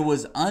it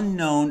was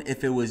unknown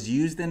if it was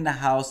used in the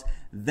house,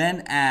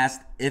 then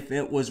asked if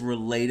it was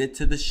related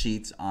to the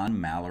sheets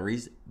on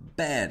Mallory's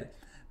bed.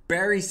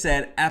 Barry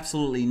said,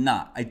 absolutely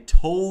not. I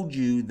told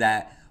you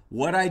that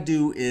what I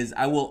do is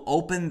I will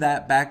open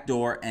that back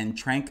door and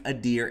tranq a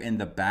deer in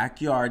the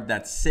backyard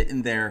that's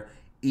sitting there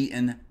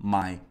eating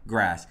my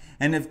grass.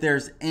 And if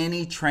there's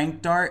any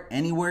tranq dart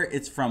anywhere,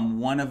 it's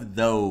from one of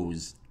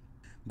those.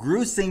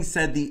 Grusing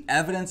said the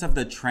evidence of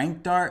the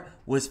tranq dart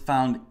was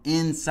found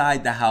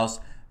inside the house.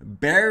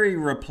 Barry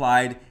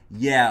replied,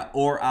 yeah,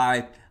 or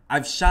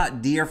I've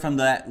shot deer from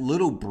that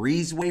little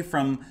breezeway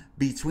from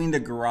between the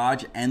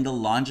garage and the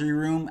laundry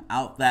room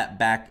out that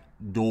back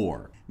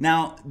door.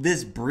 Now,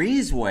 this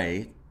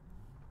breezeway,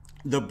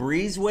 the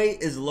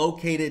breezeway is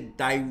located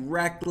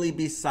directly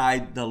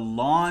beside the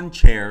lawn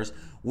chairs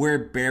where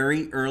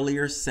Barry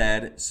earlier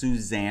said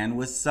Suzanne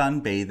was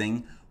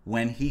sunbathing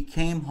when he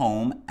came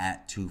home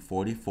at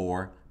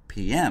 2:44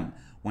 p.m.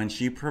 when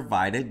she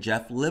provided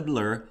Jeff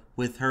Libler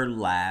with her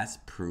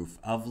last proof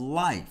of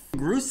life.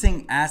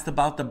 Grusing asked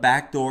about the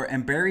back door,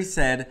 and Barry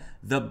said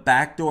the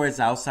back door is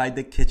outside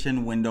the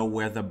kitchen window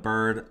where the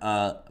bird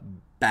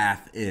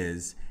bath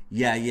is.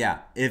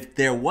 Yeah. If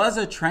there was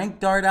a tranq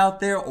dart out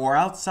there or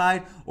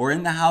outside or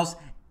in the house,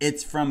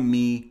 it's from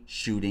me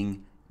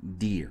shooting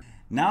deer.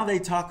 Now they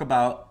talk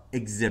about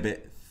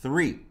Exhibit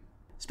 3.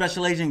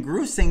 Special Agent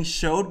Grusing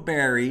showed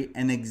Barry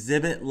an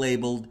exhibit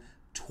labeled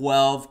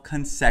 12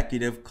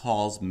 consecutive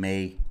calls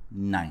May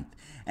 9th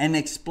and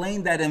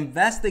explained that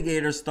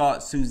investigators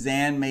thought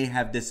Suzanne may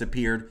have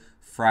disappeared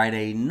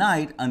Friday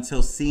night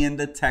until seeing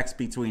the text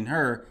between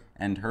her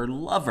and her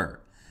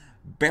lover.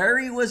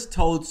 Barry was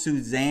told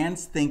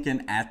Suzanne's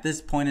thinking at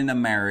this point in the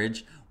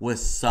marriage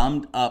was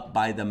summed up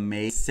by the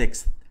May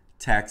 6th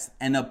text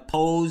and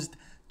opposed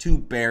to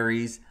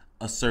Barry's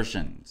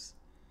assertions.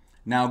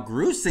 Now,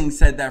 Grusing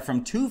said that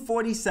from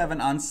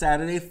 2:47 on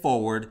Saturday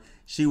forward,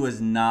 she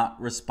was not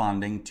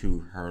responding to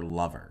her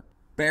lover.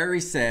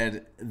 Barry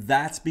said,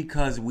 that's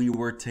because we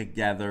were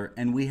together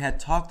and we had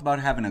talked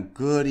about having a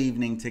good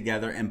evening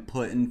together and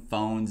putting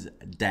phones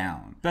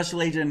down.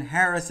 Special Agent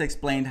Harris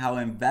explained how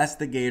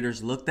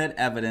investigators looked at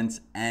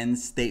evidence and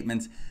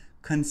statements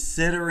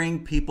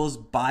considering people's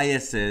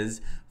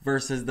biases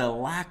versus the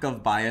lack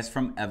of bias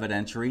from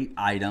evidentiary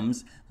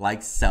items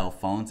like cell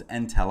phones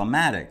and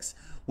telematics.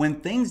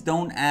 When things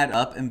don't add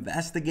up,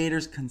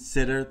 investigators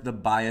consider the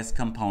bias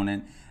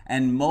component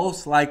and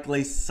most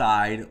likely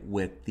side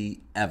with the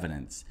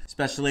evidence.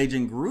 Special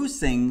Agent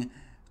Grusing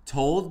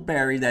told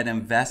Barry that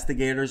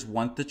investigators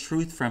want the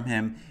truth from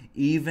him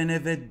even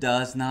if it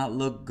does not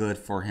look good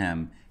for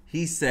him.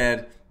 He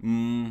said,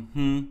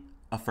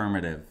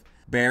 affirmative.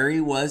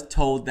 Barry was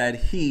told that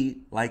he,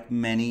 like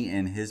many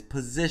in his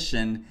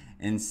position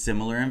in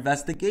similar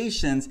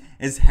investigations,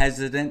 is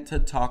hesitant to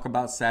talk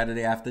about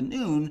Saturday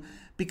afternoon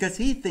because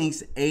he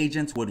thinks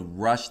agents would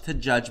rush to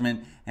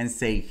judgment and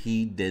say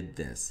he did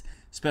this.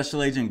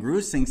 Special Agent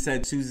Grusing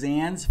said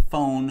Suzanne's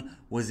phone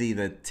was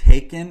either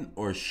taken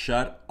or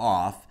shut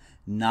off,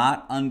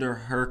 not under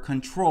her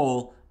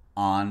control,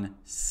 on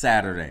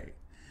Saturday.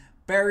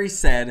 Barry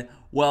said,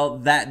 well,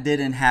 that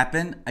didn't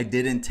happen. I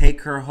didn't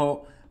take her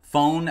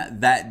phone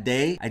that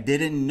day. I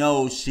didn't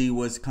know she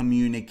was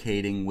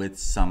communicating with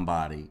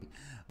somebody.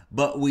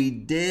 But we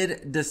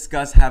did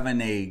discuss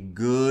having a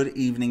good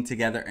evening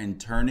together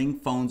and turning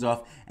phones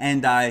off,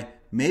 and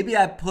maybe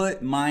I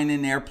put mine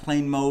in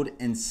airplane mode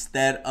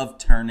instead of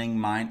turning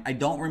mine. I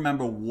don't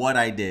remember what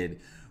I did.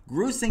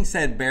 Grusing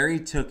said Barry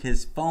took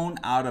his phone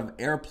out of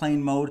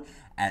airplane mode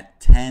at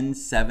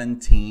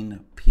 10:17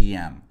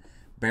 p.m.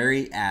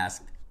 Barry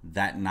asked,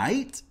 that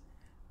night?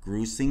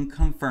 Grusing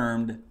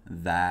confirmed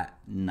that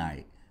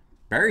night.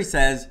 Barry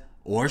says,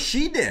 or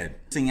she did.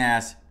 Grusing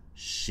asked,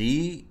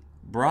 she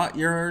brought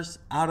yours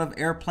out of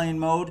airplane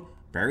mode?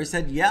 Barry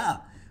said, yeah.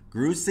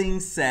 Grusing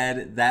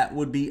said that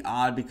would be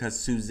odd because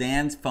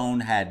Suzanne's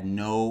phone had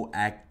no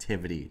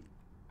activity.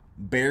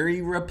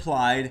 Barry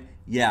replied,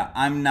 yeah,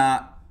 I'm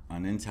not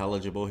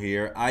unintelligible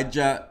here. I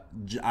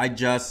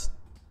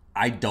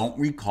don't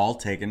recall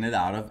taking it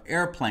out of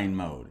airplane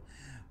mode.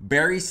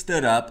 Barry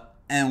stood up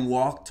and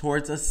walked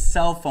towards a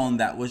cell phone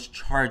that was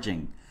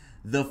charging.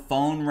 The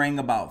phone rang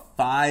about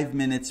 5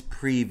 minutes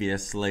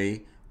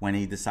previously when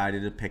he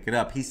decided to pick it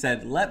up. He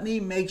said, let me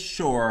make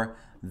sure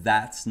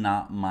that's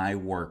not my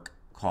work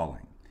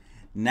calling.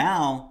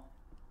 Now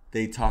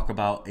they talk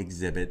about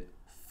Exhibit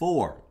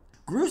 4.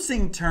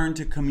 Grusing turned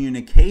to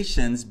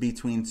communications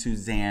between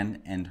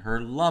Suzanne and her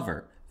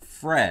lover,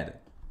 Fred.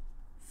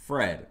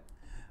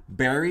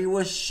 Barry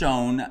was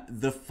shown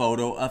the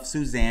photo of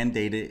Suzanne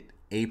dated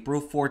April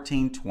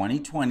 14,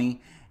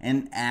 2020,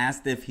 and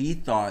asked if he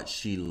thought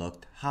she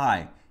looked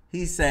high.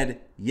 He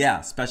said,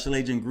 yeah. Special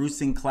Agent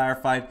Grusing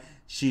clarified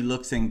She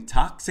looks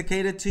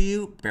intoxicated to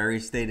you? Barry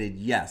stated,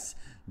 yes.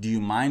 Do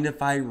you mind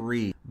if I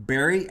read?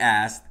 Barry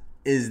asked,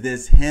 is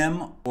this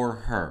him or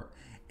her?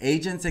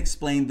 Agents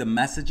explained the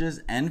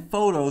messages and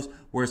photos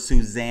were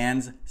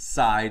Suzanne's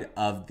side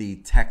of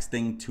the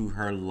texting to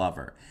her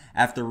lover.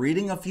 After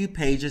reading a few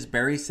pages,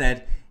 Barry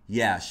said,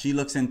 yeah, she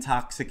looks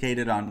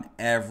intoxicated on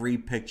every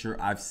picture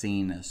I've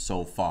seen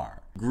so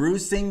far.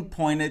 Grusing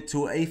pointed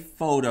to a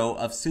photo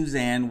of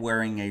Suzanne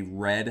wearing a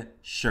red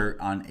shirt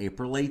on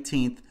April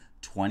 18th,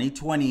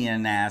 2020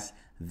 and asked,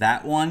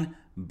 that one?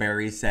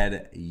 Barry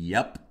said,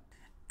 yep.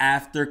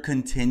 After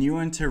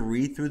continuing to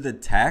read through the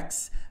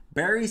text,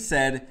 Barry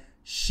said,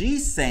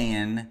 she's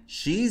saying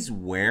she's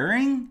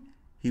wearing?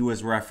 He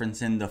was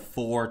referencing the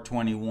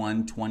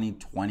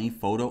 4/21/2020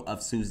 photo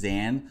of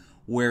Suzanne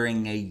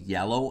wearing a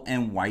yellow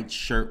and white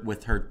shirt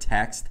with her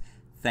text,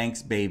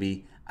 thanks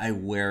baby, I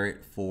wear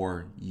it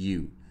for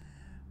you.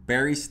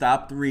 Barry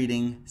stopped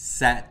reading,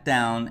 sat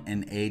down,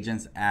 and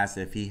agents asked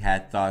if he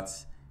had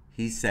thoughts.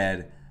 He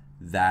said,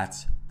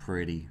 that's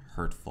pretty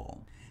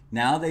hurtful.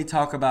 Now they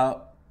talk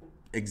about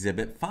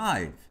Exhibit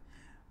 5.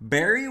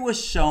 Barry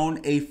was shown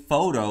a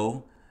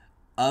photo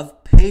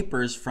of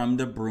papers from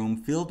the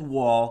Broomfield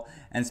wall,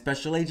 and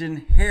Special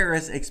Agent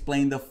Harris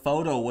explained the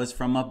photo was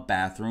from a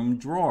bathroom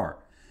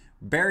drawer.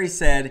 Barry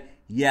said,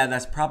 yeah,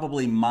 that's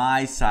probably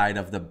my side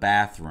of the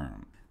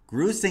bathroom.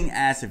 Grusing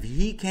asked if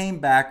he came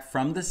back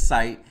from the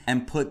site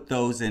and put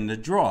those in the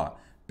drawer.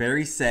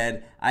 Barry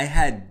said, I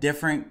had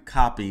different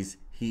copies.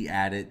 He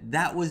added,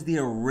 that was the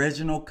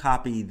original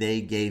copy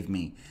they gave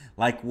me,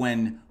 like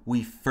when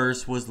we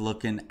first was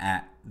looking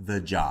at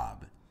the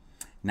job.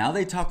 Now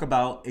they talk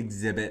about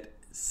Exhibit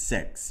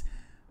 6.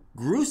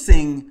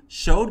 Grusing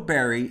showed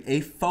Barry a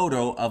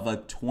photo of a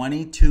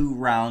 .22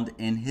 round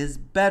in his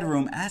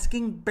bedroom,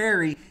 asking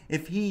Barry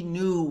if he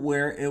knew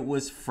where it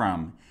was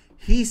from.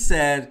 He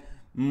said,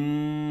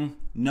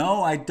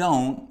 no, I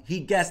don't.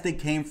 He guessed it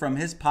came from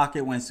his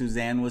pocket when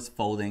Suzanne was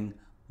folding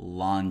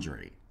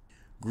laundry.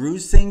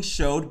 Grusing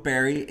showed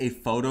Barry a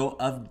photo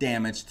of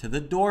damage to the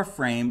door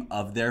frame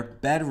of their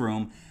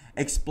bedroom,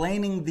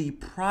 explaining the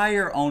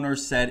prior owner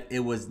said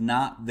it was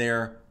not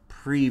there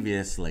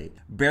previously.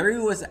 Barry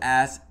was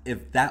asked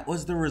if that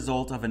was the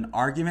result of an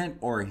argument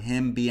or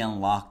him being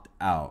locked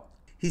out.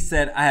 He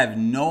said, I have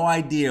no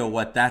idea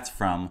what that's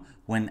from.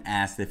 When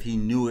asked if he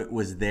knew it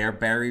was there,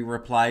 Barry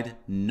replied,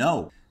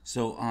 no.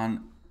 So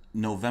on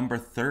November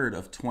 3rd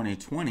of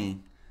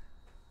 2020,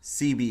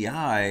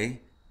 CBI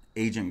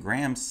Agent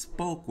Graham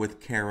spoke with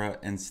Kara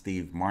and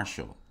Steve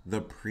Marshall,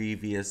 the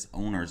previous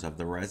owners of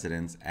the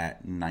residence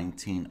at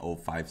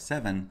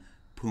 19057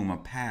 Puma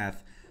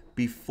Path,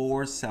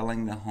 before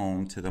selling the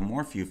home to the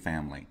Morphew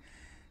family.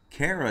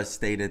 Kara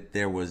stated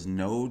there was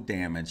no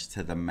damage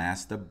to the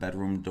master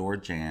bedroom door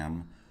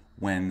jamb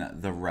when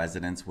the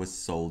residence was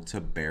sold to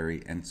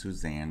Barry and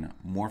Suzanne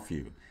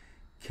Morphew.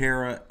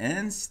 Kara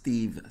and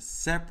Steve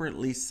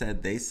separately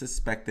said they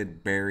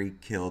suspected Barry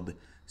killed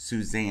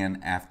Suzanne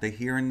after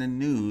hearing the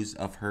news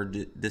of her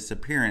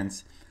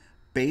disappearance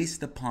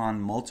based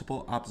upon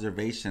multiple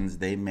observations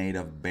they made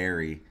of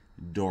Barry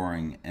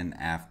during and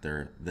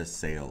after the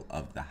sale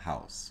of the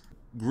house.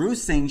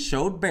 Grusing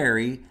showed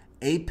Barry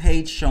a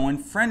page showing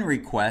friend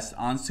requests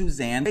on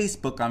Suzanne's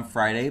Facebook on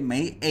Friday,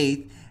 May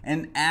 8th,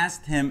 and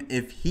asked him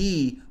if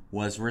he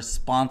was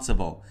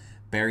responsible.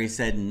 Barry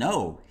said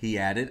no. He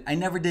added, I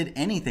never did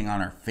anything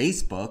on her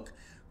Facebook.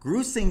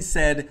 Grusing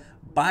said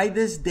by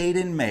this date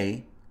in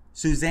May,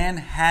 Suzanne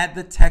had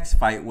the text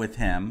fight with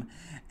him,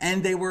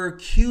 and they were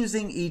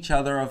accusing each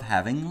other of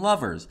having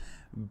lovers.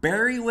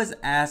 Barry was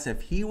asked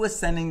if he was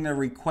sending the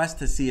request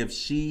to see if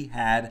she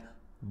had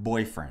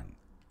boyfriend.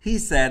 He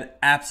said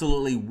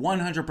absolutely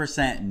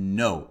 100%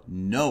 no.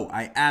 No,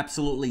 I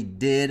absolutely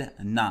did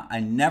not. I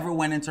never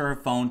went into her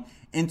phone,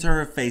 into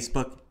her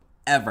Facebook,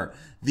 ever.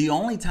 The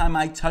only time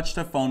I touched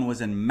her phone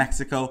was in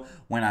Mexico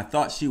when I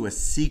thought she was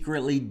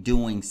secretly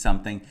doing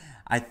something.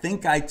 I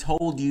think I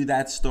told you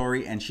that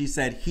story, and she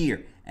said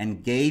here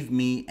and gave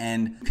me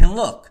and can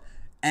look.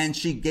 And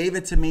she gave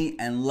it to me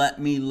and let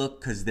me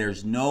look because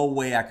there's no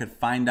way I could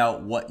find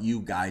out what you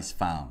guys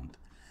found.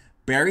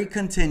 Barry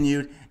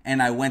continued,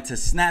 and I went to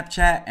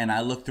Snapchat and I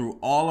looked through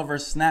all of her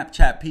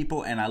Snapchat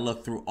people and I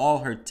looked through all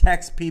her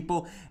text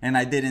people and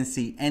I didn't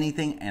see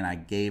anything and I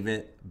gave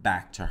it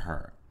back to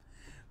her.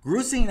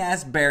 Grusing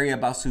asked Barry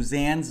about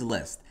Suzanne's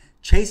list,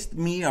 chased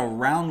me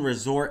around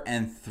resort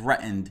and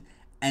threatened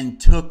and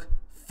took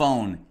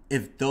phone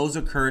if those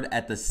occurred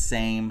at the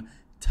same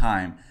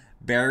time.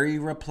 Barry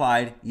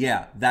replied,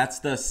 yeah,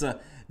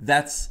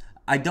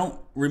 I don't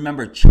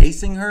remember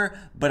chasing her,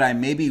 but I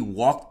maybe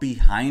walked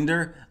behind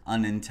her.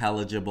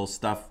 Unintelligible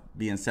stuff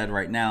being said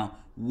right now.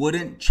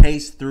 Wouldn't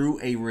chase through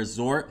a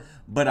resort,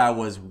 but I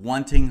was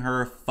wanting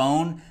her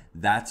phone.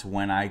 That's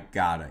when I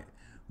got it.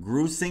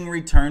 Grusing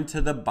returned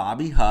to the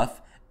Bobby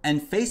Huff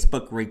and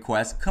Facebook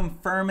request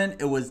confirming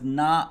it was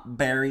not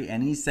Barry,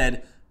 and he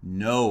said,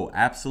 no,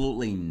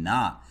 absolutely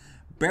not.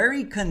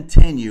 Barry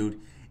continued,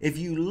 If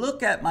you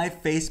look at my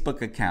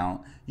Facebook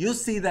account, you'll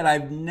see that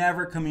I've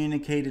never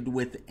communicated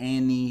with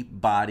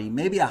anybody,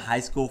 maybe a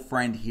high school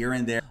friend here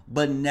and there,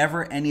 but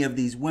never any of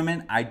these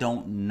women I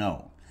don't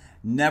know.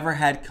 Never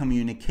had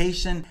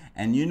communication,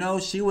 and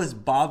she was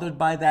bothered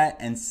by that,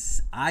 and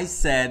I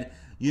said,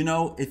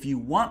 if you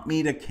want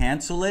me to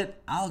cancel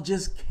it, I'll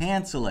just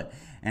cancel it.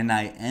 And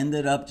I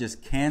ended up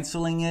just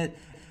canceling it,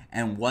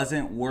 and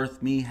wasn't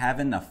worth me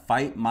having to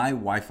fight my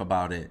wife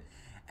about it.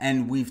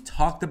 And we've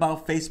talked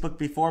about Facebook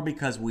before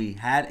because we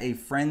had a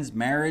friend's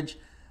marriage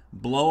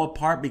blow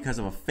apart because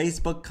of a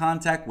Facebook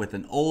contact with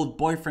an old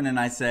boyfriend, and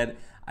I said,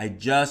 I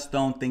just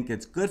don't think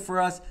it's good for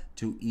us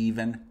to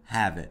even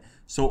have it.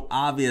 So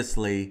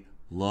obviously,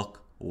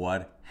 look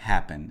what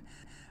happened.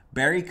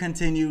 Barry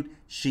continued,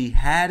 she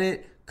had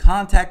it,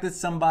 contacted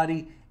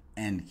somebody,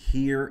 and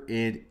here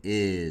it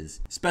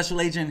is.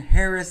 Special Agent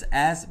Harris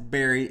asked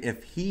Barry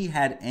if he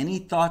had any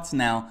thoughts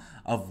now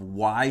of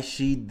why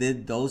she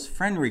did those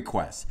friend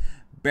requests.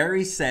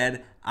 Barry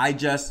said,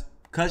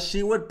 because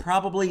she would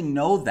probably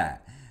know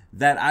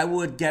that I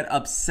would get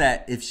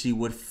upset if she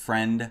would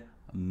friend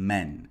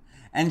men.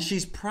 And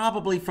she's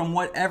probably, from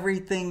what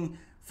everything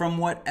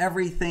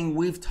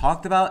we've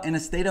talked about, in a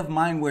state of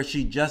mind where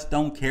she just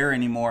don't care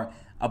anymore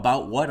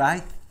about what I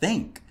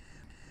think.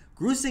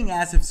 Grusing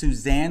asked if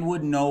Suzanne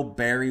would know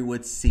Barry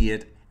would see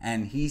it,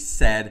 and he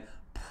said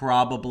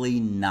probably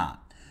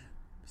not.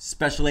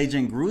 Special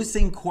Agent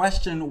Grusing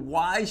questioned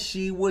why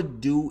she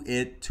would do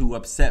it to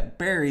upset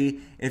Barry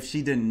if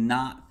she did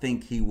not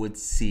think he would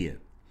see it.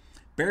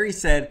 Barry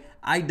said,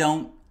 I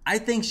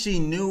think she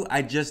knew,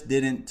 I just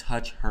didn't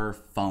touch her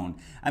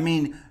phone. I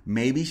mean,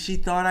 maybe she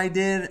thought I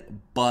did,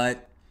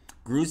 but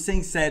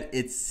Grusing said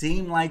it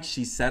seemed like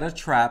she set a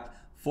trap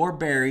for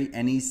Barry,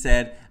 and he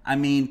said,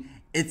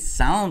 it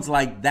sounds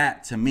like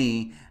that to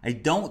me. I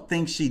don't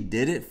think she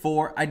did it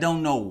I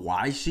don't know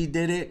why she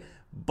did it,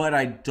 but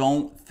I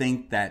don't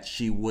think that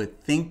she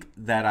would think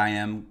that I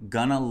am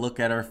gonna look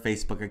at her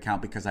Facebook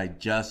account because I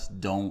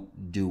just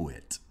don't do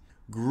it.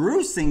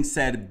 Grusing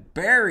said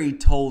Barry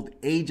told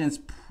agents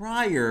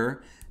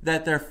prior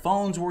that their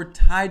phones were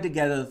tied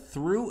together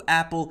through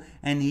Apple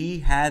and he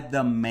had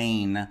the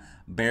main.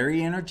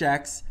 Barry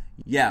interjects,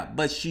 yeah,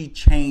 but she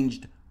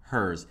changed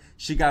hers.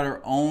 She got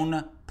her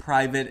own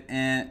private,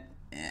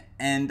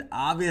 and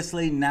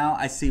obviously now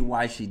I see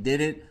why she did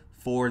it,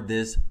 for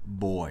this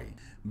boy.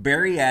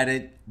 Barry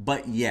added,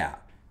 but yeah,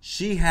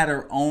 she had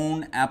her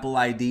own Apple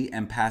ID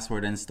and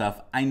password and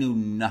stuff I knew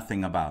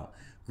nothing about.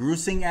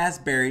 Grusing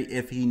asked Barry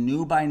if he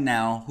knew by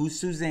now who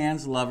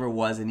Suzanne's lover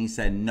was, and he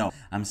said, no,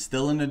 I'm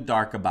still in the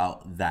dark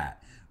about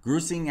that.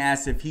 Grusing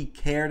asked if he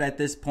cared at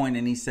this point,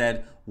 and he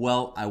said,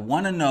 well, I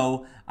want to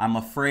know. I'm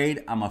afraid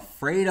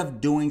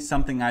of doing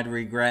something I'd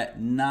regret.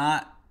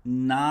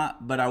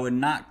 But I would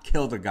not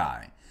kill the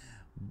guy.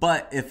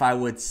 But if I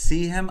would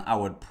see him, I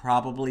would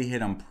probably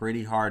hit him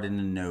pretty hard in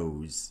the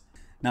nose.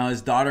 Now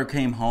his daughter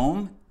came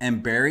home,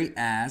 and Barry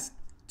asked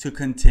to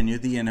continue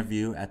the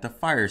interview at the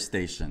fire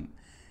station.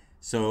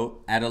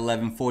 So at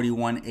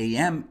 11:41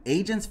 a.m.,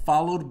 agents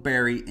followed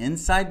Barry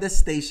inside the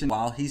station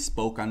while he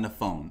spoke on the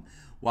phone.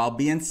 While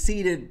being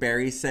seated,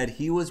 Barry said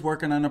he was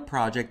working on a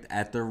project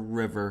at the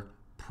river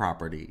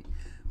property.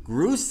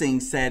 Grusing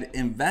said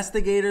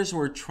investigators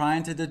were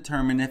trying to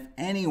determine if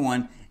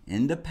anyone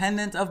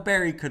independent of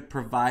Barry could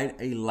provide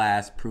a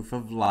last proof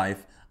of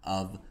life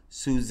of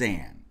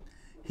Suzanne.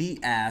 He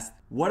asked,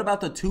 what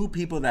about the two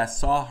people that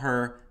saw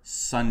her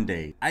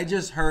Sunday? I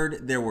just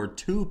heard there were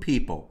two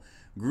people.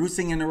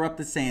 Grusing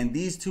interrupted, saying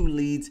these two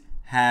leads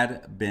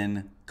had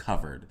been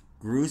covered.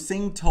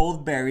 Grusing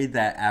told Barry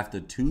that after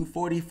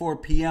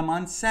 2:44 p.m.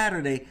 on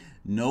Saturday,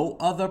 no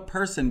other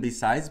person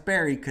besides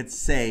Barry could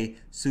say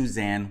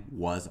Suzanne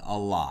was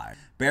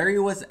alive. Barry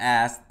was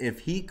asked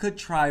if he could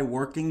try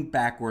working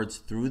backwards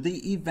through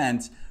the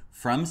events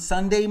from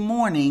Sunday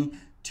morning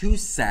to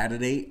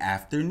Saturday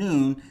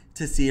afternoon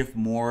to see if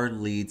more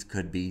leads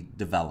could be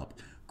developed.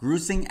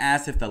 Grusing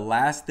asked if the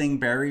last thing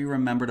Barry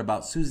remembered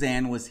about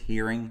Suzanne was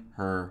hearing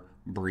her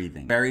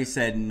breathing. Barry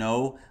said,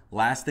 no,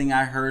 last thing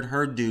I heard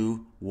her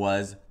do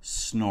was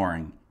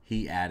snoring.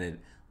 He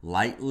added,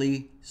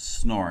 lightly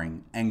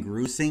snoring. And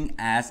Grusing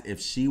asked if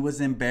she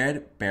was in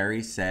bed.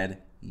 Barry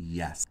said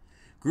yes.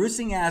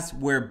 Grusing asked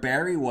where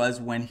Barry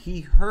was when he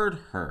heard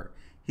her.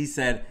 He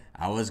said,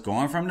 I was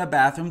going from the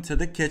bathroom to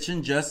the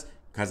kitchen just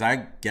because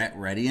I get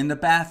ready in the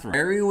bathroom.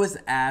 Barry was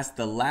asked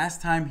the last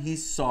time he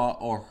saw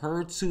or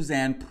heard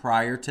Suzanne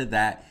prior to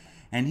that,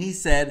 and he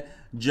said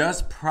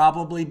just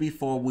probably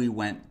before we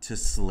went to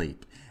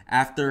sleep,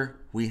 after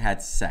we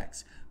had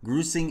sex.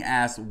 Grusing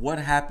asked what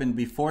happened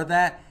before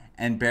that,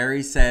 and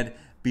Barry said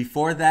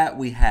before that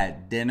we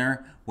had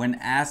dinner. When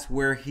asked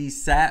where he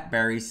sat,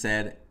 Barry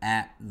said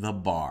at the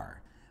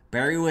bar.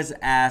 Barry was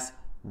asked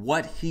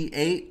what he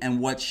ate and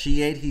what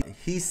she ate.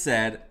 He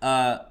said,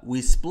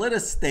 we split a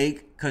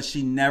steak because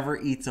she never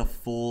eats a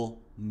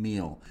full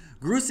meal.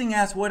 Grusing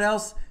asked what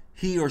else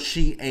he or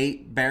she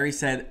ate. Barry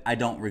said, I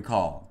don't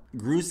recall.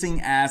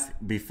 Grusing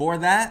asked before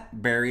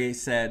that. Barry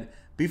said,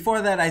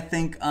 Before that, I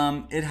think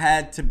it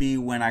had to be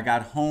when I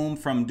got home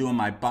from doing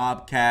my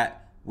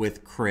bobcat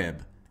with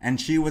Crib, and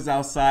she was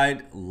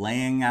outside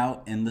laying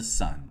out in the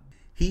sun.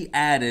 He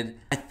added,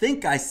 I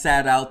think I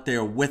sat out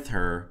there with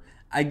her.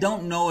 I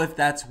don't know if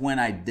that's when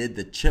I did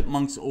the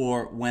chipmunks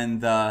or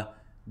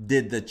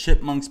did the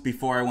chipmunks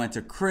before I went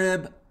to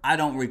Crib. I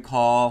don't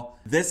recall.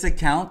 This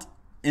account,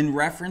 in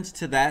reference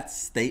to that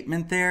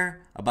statement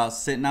there about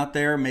sitting out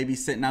there, maybe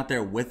sitting out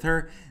there with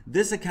her,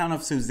 this account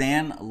of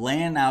Suzanne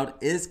laying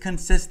out is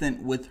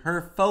consistent with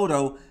her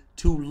photo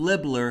to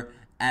Libler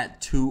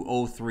at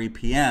 2:03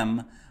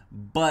 p.m.,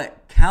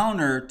 but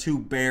counter to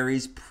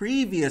Barry's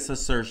previous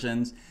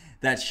assertions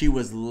that she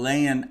was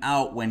laying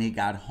out when he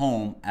got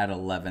home at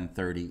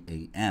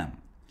 11:30 a.m.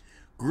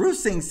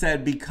 Grusing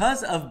said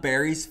because of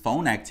Barry's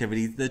phone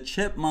activities, the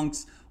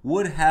chipmunks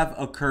would have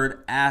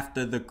occurred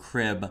after the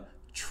Crib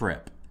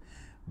trip.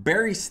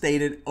 Barry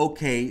stated,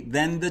 okay,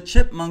 then the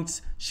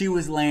chipmunks, she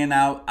was laying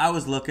out, I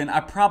was looking,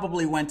 I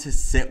probably went to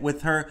sit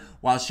with her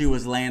while she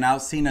was laying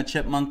out, seen a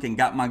chipmunk and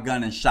got my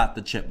gun and shot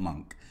the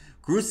chipmunk.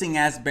 Grusing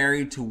asked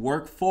Barry to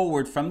work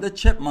forward from the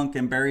chipmunk,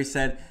 and Barry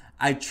said,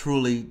 I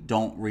truly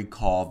don't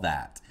recall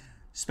that.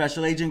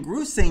 Special Agent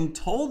Grusing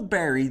told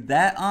Barry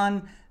that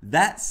on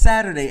that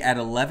Saturday at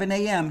 11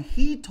 a.m.,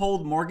 he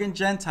told Morgan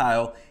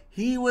Gentile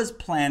he was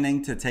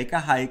planning to take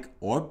a hike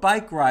or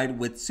bike ride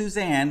with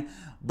Suzanne,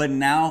 but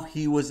now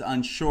he was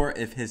unsure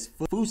if his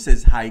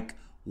Foose's hike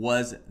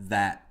was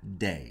that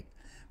day.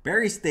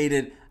 Barry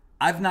stated,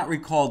 I've not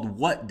recalled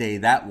what day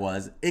that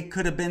was. It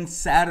could have been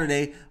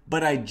Saturday,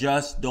 but I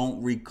just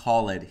don't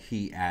recall it,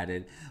 he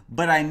added.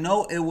 But I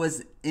know it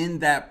was in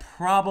that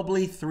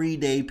probably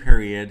 3-day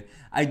period.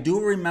 I do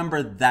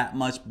remember that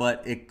much,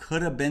 but it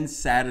could have been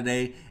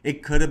Saturday.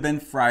 It could have been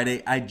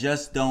Friday. I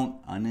just don't,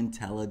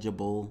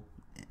 unintelligible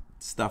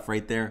stuff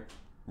right there,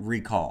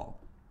 recall.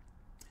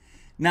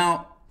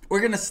 Now, we're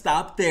going to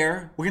stop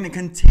there. We're going to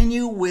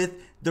continue with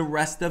the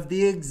rest of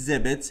the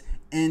exhibits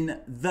in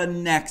the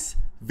next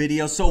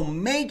video. So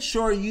make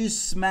sure you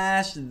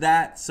smash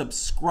that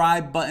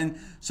subscribe button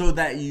so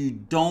that you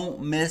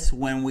don't miss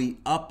when we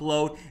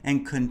upload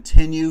and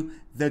continue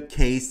the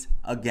case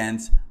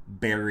against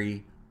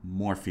Barry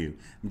Morphew.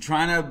 I'm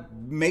trying to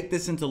make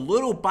this into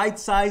little bite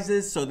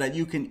sizes so that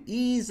you can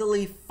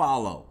easily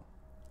follow.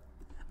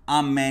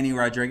 I'm Manny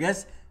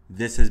Rodriguez.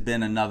 This has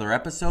been another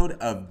episode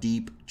of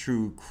Deep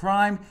True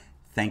Crime.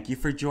 Thank you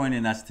for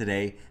joining us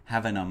today.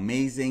 Have an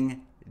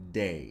amazing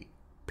day.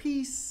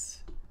 Peace.